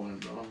Wood going,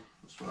 bro?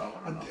 That's what I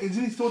want to know.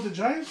 Isn't he still with the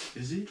Giants?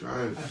 Is he?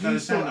 Giants. I thought he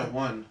signed at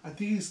 1. I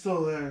think he's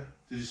still there.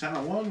 Did he sign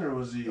at 1 or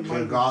was he?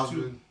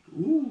 Gosman.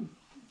 Ooh.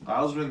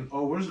 Gosman.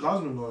 Oh, where's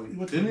Gosman going?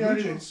 Didn't he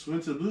already went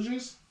to the Blue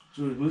Jays?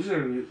 You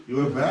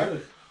went back?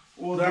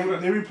 Well,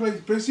 they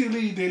replaced,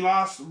 basically they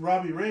lost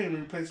Robbie Ray and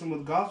replaced him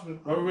with Gosman.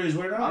 Robbie Ray's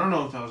where now? I don't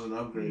know if that was an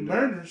upgrade.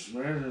 Mariners.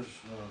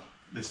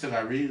 They still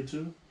got Ryu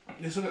too?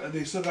 They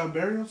still got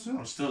Barrios too?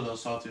 I'm still a little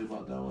salty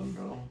about that one,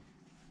 bro.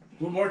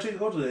 Will Marte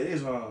go to the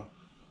A's,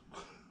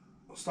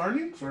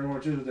 Starting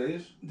Marte to the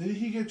A's? Did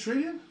he get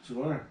traded? To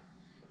where?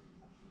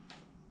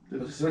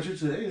 Let's to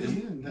the A's.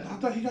 I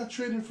thought he got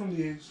traded from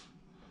the A's.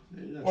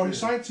 Yeah, or he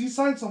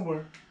signed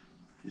somewhere.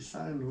 He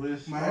signed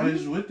with Miami? Oh,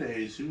 he's with the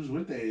A's. He was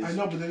with the A's. I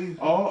know, but then he...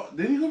 Oh,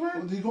 did he go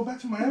back? Did he go back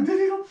to Miami? Did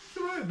he go back to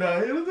Miami? No,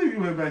 I don't think he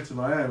went back to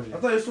Miami. I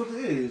thought he was with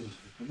the A's.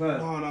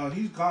 No,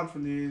 he's gone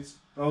from the A's.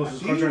 Oh,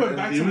 his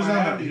contract.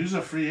 He was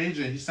a free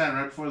agent. He signed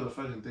right before the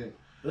fucking thing.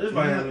 It is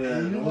Miami.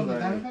 You know what the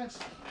Diamondbacks?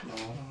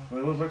 No.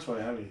 It went back to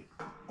Miami.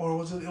 Or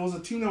was it? It was a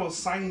team that was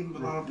signing a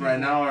lot of people. Right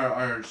now,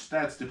 our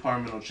stats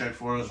department will check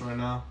for us right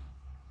now.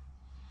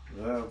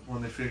 Yeah.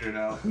 When they figure it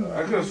out.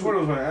 I could have sworn it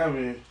was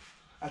Miami.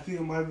 I think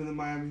it might have been in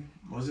Miami.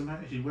 Was it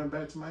Miami? He went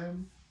back to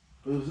Miami?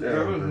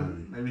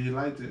 Maybe he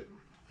liked it.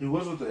 He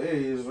was with the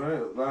A's,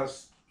 right?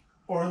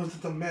 Or was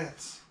it the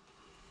Mets?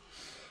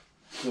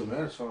 The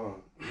Mets, huh?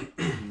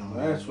 No.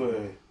 Mets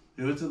way.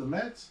 He went to the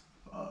Mets?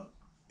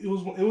 It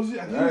was. I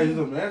think he's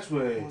the Mets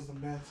way. It was the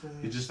Mets.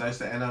 He just likes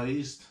the NL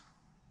East.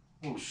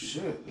 Oh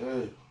shit!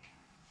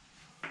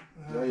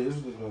 Yeah, he is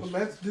with the Mets. The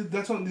Mets did.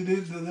 That's what they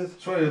did.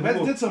 The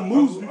Mets did some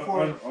moves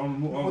before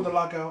the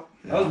lockout.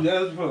 Yeah.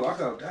 That was before the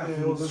lockout. God,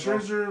 it was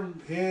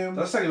Scherzer, him.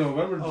 That's like in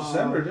November,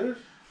 December, dude.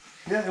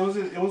 Yeah, it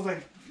was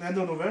like end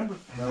of November.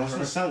 That's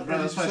what's up, bro.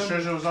 That's why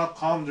Scherzer was all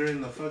calm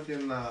during the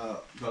fucking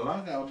the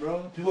lockout,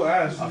 bro. People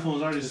ask. I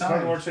was already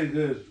signed. It's say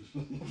good.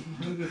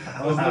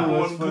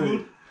 That's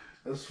good.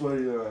 That's why.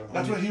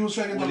 That's why he was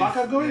trying to get the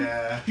lockout going.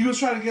 Yeah. He was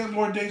trying to get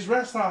more days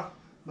rest, huh?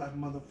 Like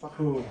motherfucker.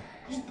 Who?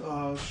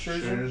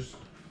 Scherzer.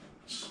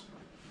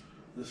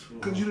 This fool.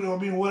 Cause you know, I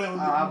mean, whatever.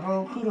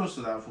 Bro, kudos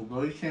to that fool,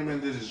 bro. He came in,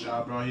 did his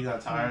job, bro. He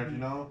got tired, you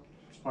know.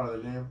 It's part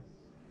of the game.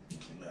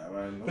 Yeah,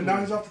 right. But now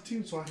he's off the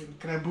team, so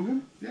can I boo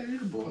him? Yeah, you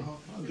can boo him.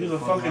 He was a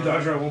fucking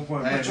Dodger at one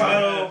point. Hey,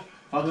 Machado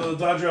was a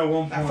Dodger at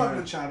one point. I fuck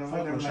Machado. I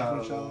never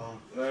liked Machado.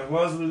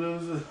 Was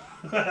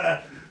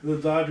the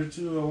Dodger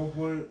too at one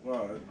point.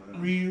 Wow.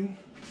 Ryu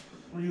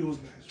was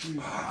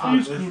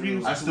nice.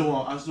 Ryu. I still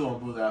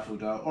won't boo that fool,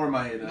 dog. Or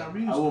Maeda.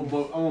 I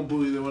won't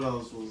boo either one of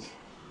those fools.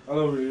 I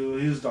love Ryu.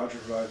 He's a Dodger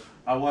for life.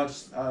 I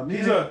watched.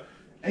 He's a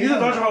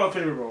Dodger Hall of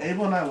Famer, bro.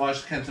 Abel and I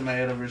watched Kenta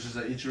Maeda versus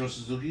Ichiro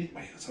Suzuki.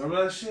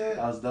 Remember that shit?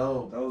 That was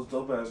dope. That was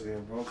dope ass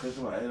game, bro. Kenta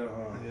Maeda,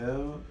 huh?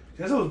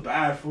 Yeah. Kenta was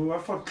bad, fool. I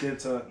fucked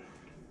Kenta.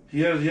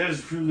 He had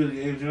his few good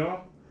games, you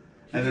know.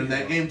 And then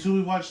that game too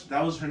we watched.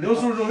 That was her. It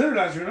was original hitter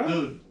last year, no?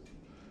 Dude.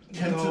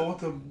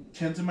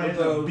 Kenta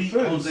Maeda beat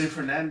Jose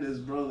Fernandez,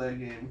 bro. That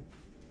game.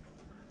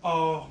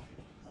 Oh.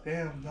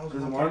 Damn, that was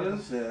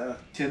Marlins? Yeah.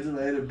 Kenta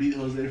Maeda beat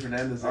Jose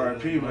Fernandez.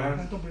 R.I.P.,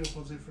 man. Don't bring up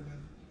Jose Fernandez.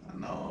 I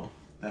know.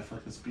 That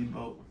fucking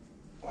speedboat.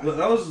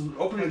 That was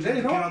opening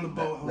day, no? Get on the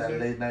boat, that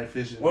late night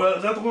fishing. Well,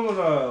 is that the one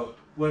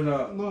with,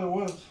 No, it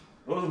was.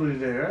 It was opening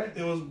day, right?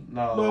 It was.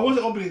 No, it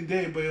wasn't opening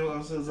day, but it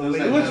was a late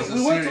night. It was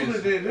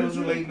opening day. It was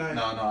a late night.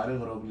 No, I didn't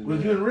go to opening day.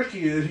 With you and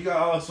Ricky, and he got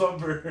all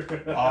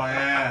sunburned. Oh,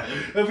 yeah.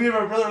 If me and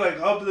my brother,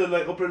 opening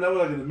that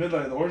one, in the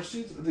midnight, in the orange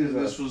seats. I think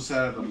this was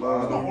Saturday. The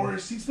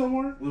orange seats no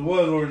more? It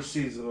was orange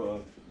seats.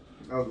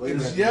 I was waiting.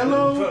 It's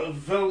yellow.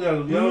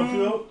 Yellow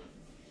field.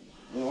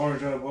 The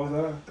orange right above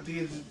that. I think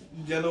it's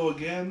yellow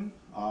again.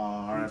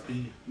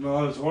 R.I.P.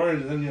 No, it's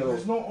orange and then yellow.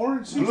 There's no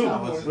orange seats Blue.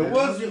 anymore. There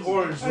was the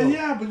orange.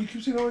 Yeah, but you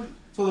keep saying orange.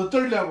 So the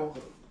third level.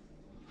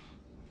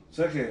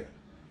 Second.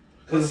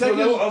 The second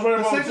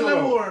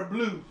level or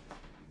blue?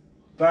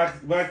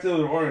 Back there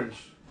was orange.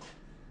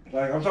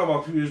 Like, I'm talking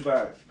about a few years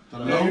back. No,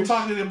 I'm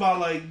talking about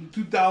like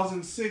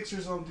 2006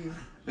 or something.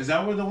 Is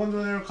that what the ones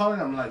where they were calling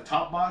them like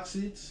top box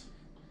seats?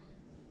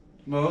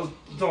 No,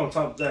 it's on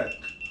top deck.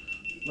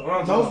 No,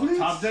 Nosebleeds?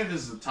 Top deck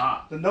is the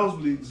top. The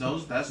nosebleeds.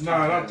 Those, that's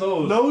nah, not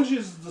those. Loge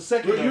is the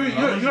second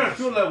level. You're at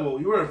field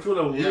level. You were at field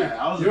level. Yeah,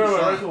 I was. You're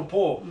at right field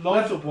pole.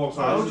 Left field pole.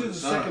 Loge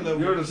is the second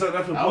level. You're in the second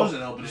left field I pole.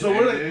 wasn't opening. So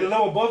we're like the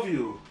level above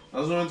you. I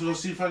was going to go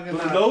see fucking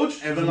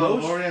Loge. Evan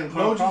Loge? Longoria and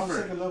Carl Loge is the Crawford.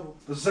 second level.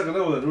 That's the second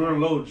level. Then we're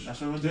in Loge.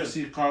 That's why I went to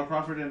see Carl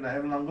Crawford and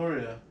Evan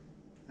Longoria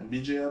and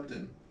BJ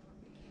Upton.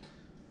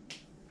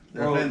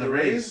 They're playing the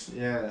Rays.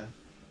 Yeah.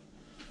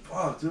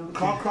 Fuck, dude.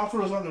 Carl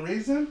Crawford was on the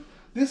Rays then?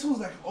 This was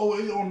like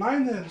 08,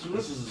 09 then. So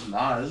this is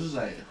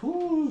like,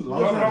 who?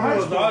 Carl Crawford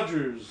was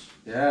Dodgers.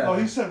 Yeah. Oh,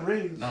 he said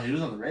Rays. No, he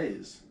was on the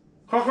Rays.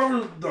 Carl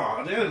Crawford,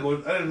 no, they didn't go.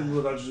 I didn't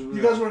go Dodgers.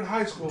 You guys were in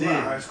high school. Did.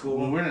 Right? High school.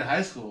 We were in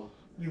high school.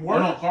 You Oh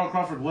weren't? no, Carl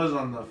Crawford was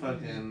on the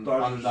fucking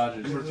Dodgers. on the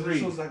Dodgers. Number This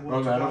 3. was like,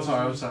 Oh, man,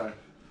 I'm sorry.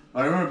 But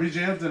I remember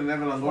BJ Upton and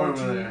Evan Longoria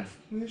were there.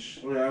 14-ish.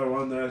 Oh, yeah, I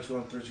won there. It's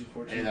 13,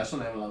 14. Hey, that's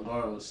when Evan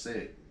Longoria was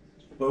sick.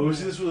 But we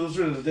see this was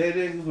during the day.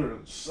 It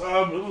was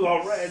all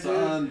red, dude. It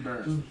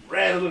Sunburn. was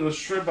red. Look like a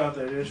shrimp out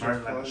there, dude.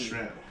 Burned like a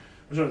shrimp.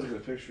 I'm trying to take a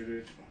picture,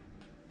 dude.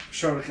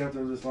 Sharp kept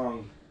there this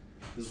long.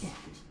 It's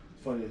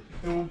funny.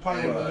 And we'll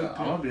probably Hey, have a but good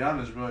I'm gonna be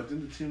honest, bro. I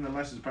think the team that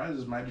might surprise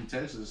us might be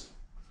Texas.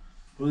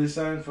 Who they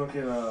signed?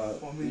 Fucking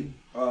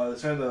they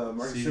signed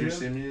Marcus Seager,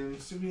 Simeon.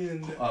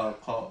 Simeon,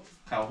 Simeon.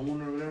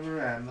 Calhoun or whatever,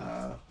 and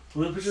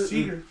Who the pitcher?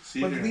 Seager.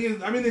 Seager. But the thing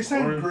is, I mean, they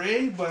signed Corey.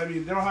 Gray, but I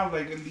mean, they don't have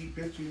like elite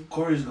pitching.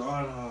 Corey's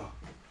gone.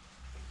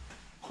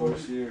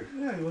 Corey's here.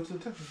 Yeah, he went to the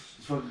Texans.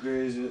 It's fucking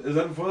crazy. Is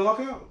that before the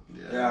lockout?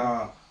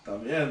 yeah.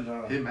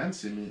 También. Him and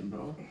Simeon,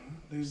 bro.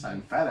 They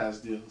Signed fat ass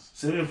deals.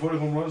 Simeon 40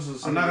 home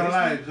runs. I'm not gonna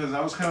lie, because I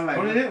was kind of like,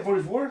 What did he hit?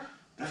 44?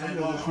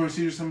 Corey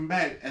Seager's coming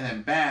back, and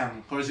then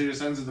bam, Corey Seager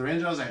sends to the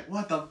Rangers. I was like,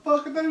 what the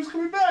fuck? I thought he was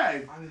coming back.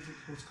 I didn't think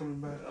he was coming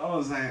back. I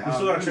was like, We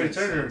still got that Trey makes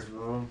Turner. sense,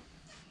 bro.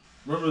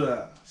 Remember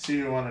that?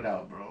 Seager wanted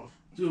out, bro.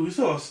 Dude, we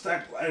saw a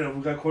stacked lineup.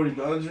 We got Cody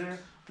Bellinger.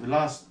 We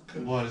lost,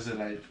 what is it,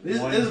 like,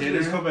 one This is hitter?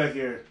 his comeback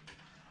here.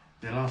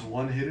 They lost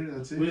one hitter,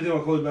 that's it? What do you think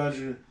about Cody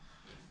Bellinger?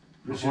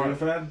 Before- You're a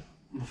fan?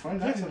 Before I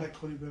Yes, got I him. like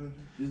Cody Bellinger.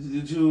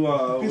 Did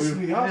you, Pissed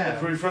me off.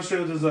 yeah. were you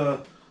frustrated with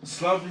his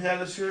slump he had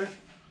this year?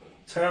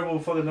 Terrible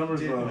fucking numbers,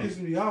 Dude, bro. It pissed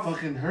me off.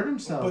 Fucking hurt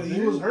himself, But he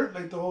dude. was hurt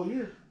like the whole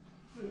year.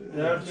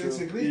 Yeah, true.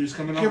 Basically. He was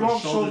coming Came off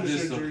off a shoulder surgery.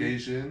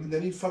 dislocation. And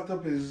then he fucked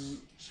up his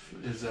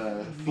His Knee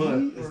foot. or-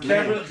 His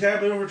leg.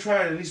 Can't be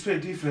overtried. At least play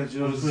defense,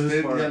 you know. It was for this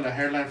thin, part. yeah, the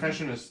hairline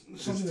fracture, his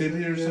Something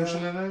tibia or like that, some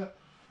yeah. shit like that.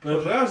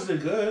 But the playoffs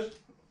did good.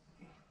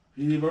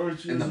 You remember?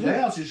 In the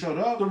Yeah. playoffs, he showed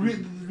up. The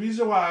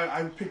reason why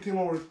I picked him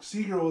over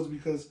Seager was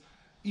because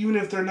even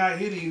if they're not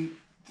hitting,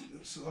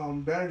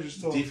 Bellinger's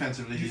still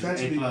Defensively, he's A+.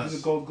 he's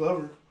a Gold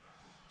Glover.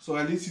 So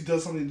at least he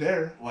does something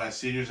there. Why,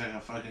 Seager's like a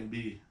fucking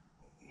B.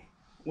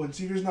 When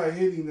Seager's not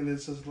hitting, then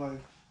it's just like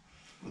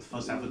With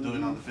first half of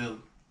doing on the field.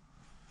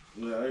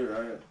 Yeah, you're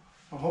right.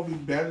 I'm hoping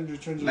Bellinger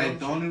turns Like, around.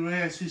 the only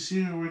way I see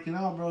Seager working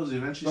out, bro, is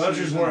eventually Bellinger's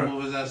Seager's gonna more-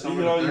 move his ass You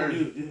over know, to third.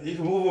 you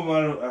can move him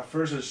out at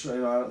first and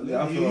straight out. The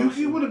outfield. You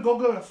can would have Gold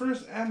Glove at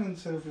first and in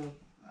center field.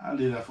 I'll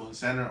leave that fool in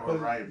center or But,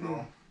 right, bro.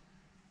 yeah.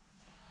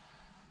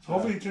 So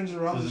hopefully he turns it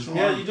around. Because this it's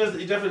year. Yeah,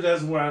 he definitely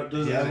does more.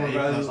 Does He has more an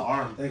A+ value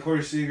arm. than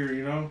Corey Seager,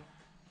 you know.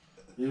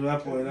 You know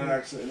that point, that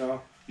accent, you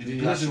know. You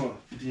think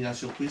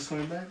Yasiel Puig's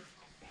coming back?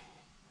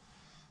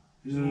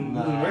 He's in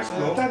Nah. I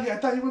Mexico.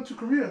 thought he went to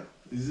Korea.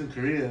 He's in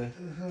Korea.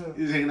 Uh-huh.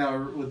 He's hanging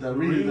out with the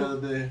Reed the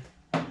other day.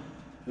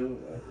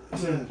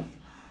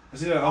 I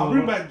see that. I'll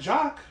bring back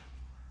Jock.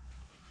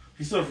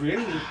 He's still a free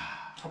agent.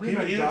 I'll He bring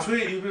back didn't Jock.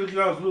 tweet. He really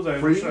got clues like,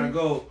 Free where should I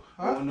go?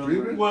 Huh? Oh, no,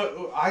 Freeman?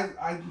 Well,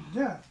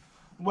 yeah.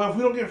 Well, if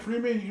we don't get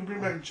Freeman, you can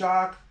bring back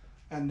Jock,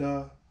 and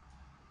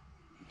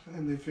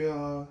they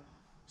feel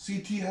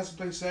CT has to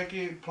play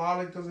second.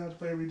 Pollock doesn't have to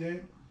play every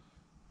day,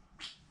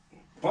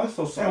 Probably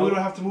so and we solid.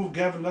 don't have to move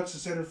Gavin Lux to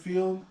center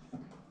field.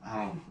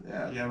 Gavin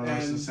And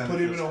Lux in center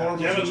put him in field's a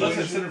horrible You haven't looked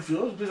at situation. center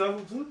field? He's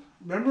out too?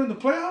 Remember in the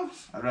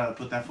playoffs, I'd rather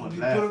put that foot they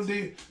left. put him,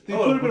 they Oh,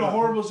 put him put in a that-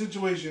 horrible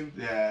situation.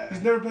 Yeah.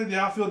 He's never played the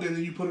outfield, and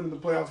then you put him in the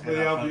playoffs to play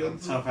the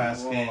outfield. Tough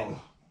ass Wow. game.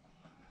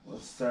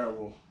 That's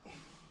terrible.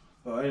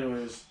 But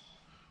anyways,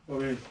 I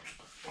mean,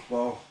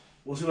 well,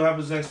 we'll see what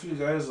happens next week,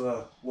 guys.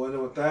 We'll end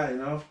it with that, you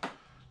know.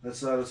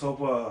 Let's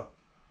hope.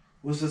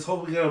 Let's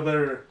hope we get a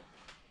better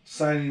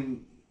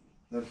signing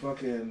than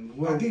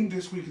fucking. I think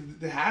this week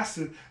there has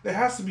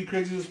to be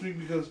crazy this week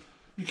because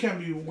You can't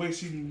be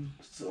wasting.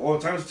 All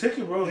time's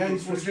ticking, bro. Yeah,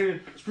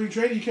 spring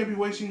training. You can't be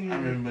wasting. I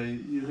mean, but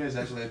you guys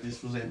acting like these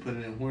fools ain't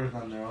putting in work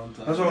on their own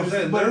time. That's what I'm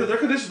saying. Their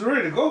conditions are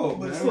ready to go.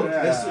 But it's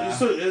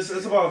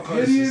about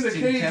hitting in the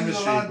cage is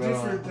a lot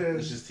different than.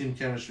 It's just team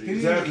chemistry.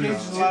 Hitting in the cage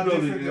is a lot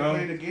different than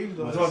playing the game,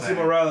 though. It's about team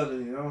morality,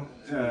 you know.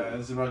 Yeah,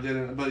 it's about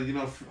getting. But you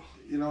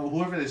know,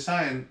 whoever they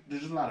sign,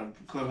 there's a lot of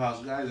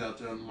clubhouse guys out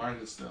there on the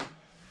market still.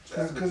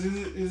 Because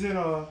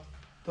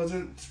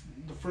doesn't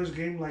the first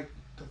game like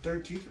the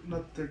 13th,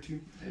 not the 13th,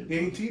 the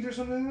 18th or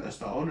something like that? That's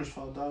the owner's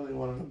fault, dog. They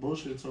wanted to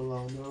bullshit so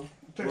long, bro.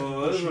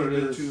 Well, that's what it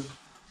is.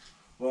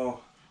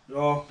 Well,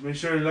 y'all, make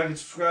sure you like and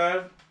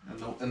subscribe.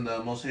 And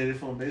the most hated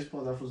fool in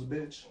baseball, that was a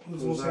bitch.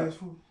 Who's the most hated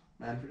fool?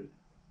 Manfred.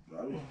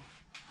 I mean,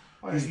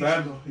 he's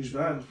banned. He's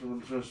banned from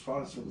the first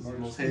podcast.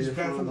 He's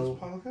banned from this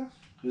podcast?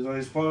 He's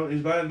banned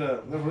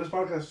from this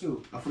podcast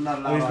too. I'm not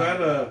allowed. He's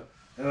banned a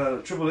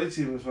AAA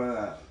team and like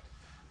that.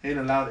 He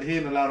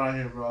ain't allowed on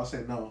here, bro. I'll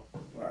say no.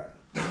 Alright.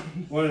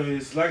 Well,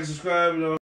 anyways, like and subscribe, you know.